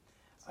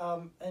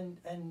know.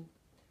 And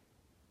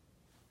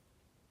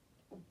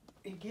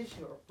it gives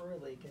you a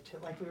really good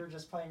chance, like we were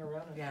just playing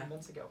around a few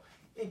minutes ago.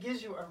 It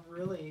gives you a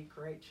really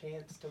great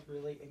chance to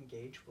really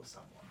engage with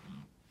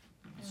someone.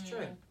 It's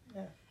true.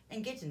 Yeah.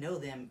 And get to know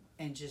them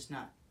and just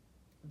not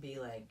be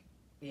like,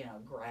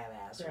 grab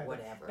ass or Grab it.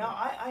 whatever. Now,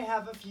 I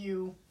have a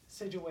few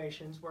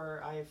situations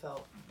where I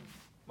felt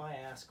my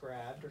ass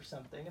grabbed or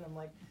something, and I'm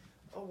like,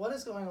 "Oh, what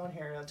is going on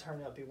here?" And it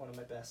turned out to be one of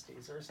my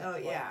besties or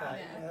something yeah. like that.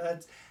 Yeah. You know,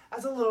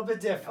 that's a little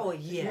bit different. Oh,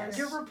 yes.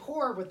 Your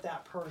rapport with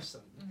that person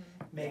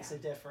Mm-hmm. makes a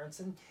difference.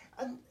 And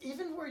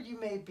even where you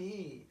may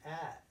be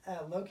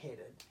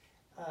located,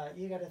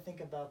 you got to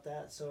think about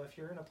that. So if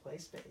you're in a play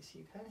space,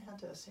 you kind of have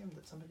to assume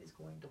that somebody's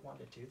going to want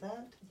to do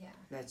that. Yeah.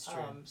 That's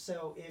true.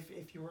 So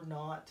if you're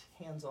not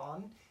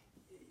hands-on,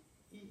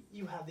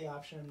 you have the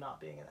option of not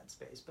being in that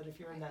space. But if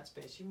you're in that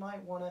space, you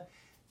might want to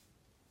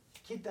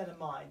keep that in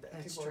mind, that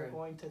That's people are true.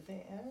 going to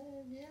think,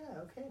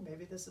 okay,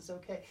 maybe this is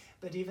okay.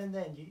 But even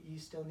then, you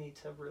still need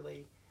to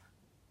really,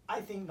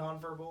 I think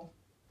nonverbal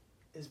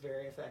is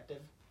very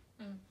effective.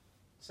 Mm.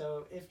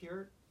 So if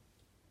you're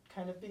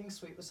kind of being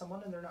sweet with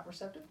someone and they're not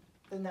receptive,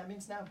 then that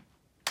means no.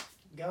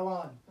 Go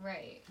on.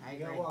 Right. I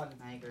go agree. on.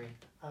 I agree.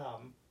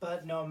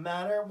 But no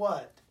matter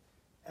what,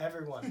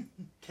 everyone,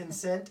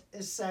 consent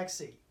is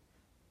sexy.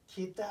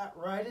 Keep that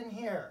right in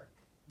here.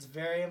 It's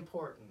very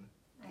important.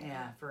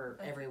 Yeah, for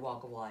every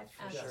walk of life,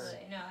 for sure.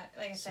 Absolutely. No,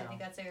 like I said, I So. think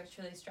that's a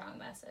truly strong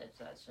message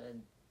that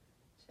should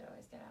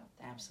always get out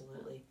there.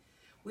 Absolutely.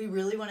 We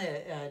really want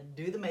to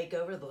do the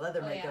makeover, the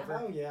leather Oh, yeah.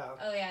 makeover. Oh, yeah.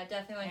 Oh yeah,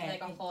 definitely want to do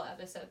like a And- whole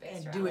episode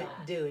based And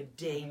around do that. a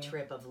day Mhm.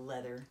 trip of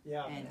leather.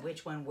 Yeah. And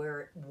which one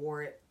wore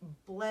it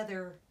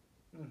bleather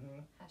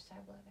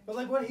Hashtag leather. But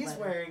like what he's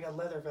Leather. wearing, a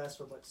leather vest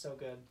would look so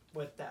good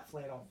with that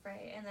flannel.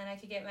 Right, and then I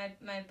could get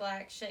my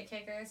black shit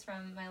kickers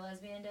from my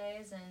lesbian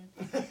days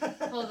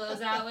and pull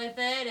those out with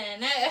it,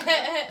 and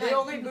The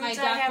only my boots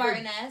I Doc have are-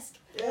 Martin-esque.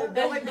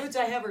 The only boots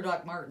I have are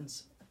Doc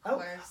Martens. Of Oh,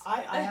 course.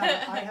 I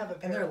have a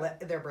And pair.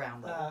 they're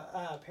brown leather.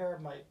 A pair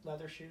of my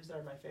leather shoes that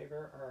are my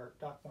favorite are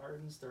Doc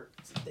Martens.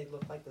 They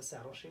look like the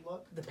saddle shoe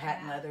look. The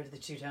patent leather, the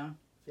two-tone.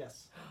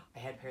 Yes. I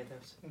had a pair of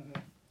those.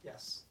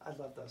 Yes. I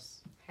love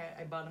those.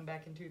 I bought them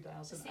back in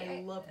 2000. See,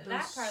 I love those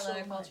that part of so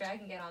leather much. culture I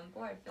can get on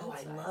board. Oh, I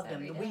Boots-wise love them.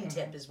 every The day.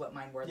 wingtip is what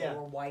mine were. Yeah. They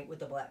were white with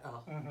the black.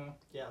 Oh,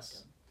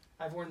 Yes.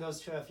 I've worn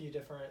those to a few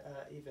different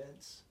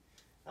events.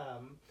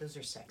 those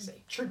are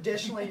sexy.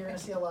 Traditionally, you're going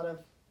to see a lot of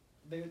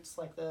boots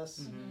like this.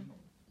 Mm-hmm.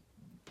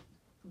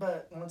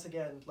 But once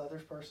again,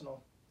 leather's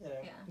personal. You know,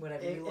 Yeah.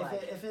 Whatever you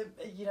like. if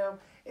it, you know,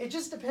 it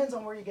just depends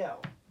on where you go,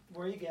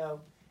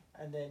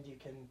 and then you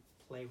can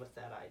play with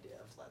that idea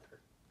of leather.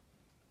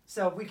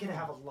 So we can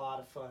have a lot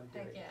of fun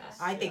doing Heck yeah. this.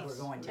 I think Yes.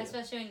 we're going to.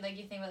 Especially when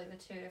you think about the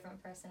two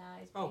different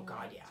personalities. Oh, being, God,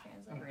 like, yeah.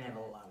 translated. We're gonna have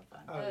a lot of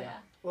fun. Oh, yeah.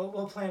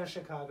 We'll plan a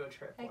Chicago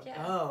trip. Heck one yeah.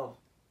 day. Oh,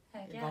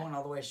 Heck you're yeah. going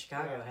all the way to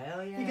Chicago? Yeah.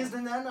 Hell yeah! Because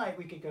then that night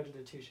we could go to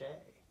the Touche,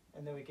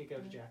 and then we could go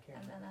to Jack And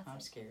Hammer. then that's I'm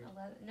like scared.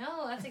 11.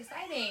 No, that's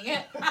exciting.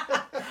 I'm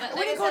Like gonna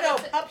I go said, to a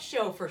that's pup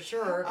show for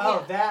sure.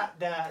 Oh,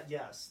 Yeah.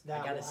 yes,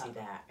 that I gotta will see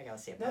happen. that. I gotta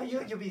see a No, pup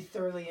show. you'll be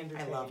thoroughly I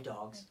entertained. love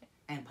dogs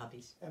and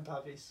puppies. And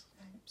puppies.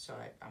 So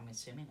I'm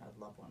assuming I'd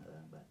love one of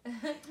them. But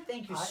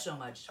thank you so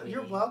much, sweetie.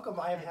 You're welcome.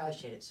 I I've had.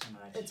 appreciate it so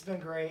much. It's been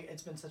great.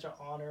 It's been such an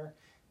honor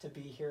to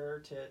be here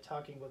to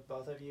talking with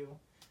both of you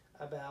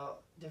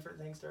about different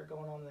things that are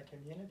going on in the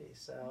community.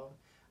 So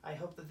I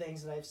hope the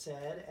things that I've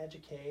said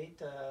educate,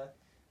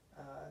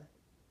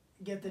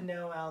 get the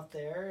know out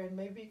there, and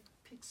maybe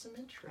pique some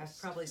interest.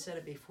 I've probably said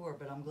it before,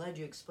 but I'm glad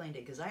you explained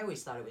it because I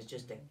always thought it was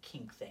just a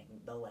kink thing,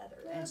 the leather.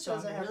 Yeah, and it so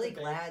doesn't I'm have really to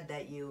be. glad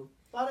that you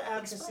A lot of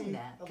advocacy. explained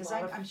that a because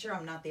lot of- I'm sure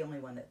I'm not the only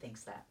one that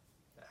thinks that.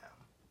 No,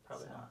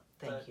 probably So, not.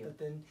 thank But- you. But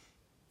then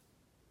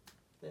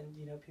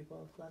you know,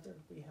 people of leather,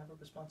 we have a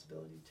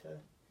responsibility to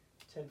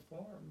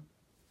inform.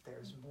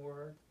 There's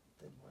more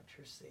than what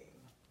you're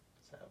seeing.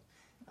 So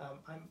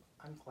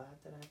I'm glad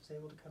that I was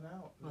able to come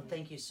out. Well,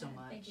 thank you so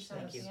much. Thank you so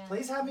Thank much you. again.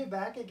 Please have me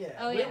back again.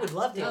 Oh, We yeah. would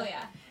love to. Oh,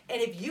 yeah.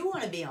 And if you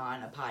want to be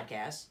on a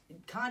podcast,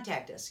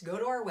 contact us. Go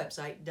to our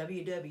website,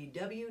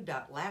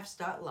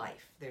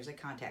 www.laughs.life. There's a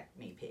contact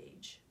me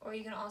page. Or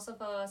you can also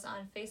follow us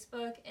on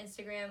Facebook,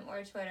 Instagram,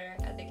 or Twitter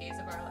at The Gaze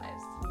of Our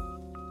Lives.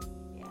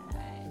 Do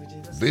we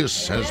do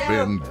This has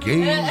been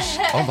Gaze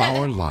of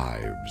Our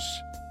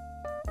Lives.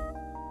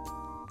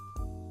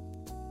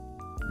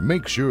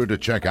 Make sure to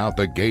check out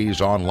the Gaze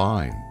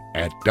online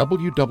at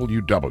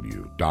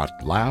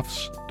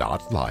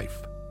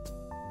www.laughs.life.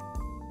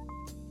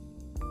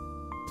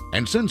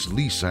 And since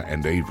Lisa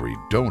and Avery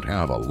don't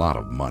have a lot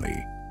of money,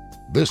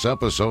 this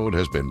episode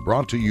has been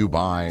brought to you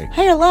by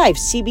Higher Life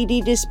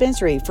CBD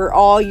Dispensary for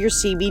all your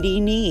CBD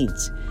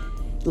needs.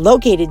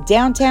 Located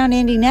downtown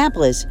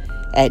Indianapolis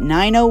at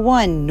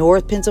 901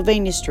 North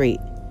Pennsylvania Street.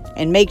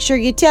 And make sure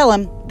you tell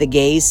them the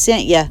Gaze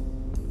sent you.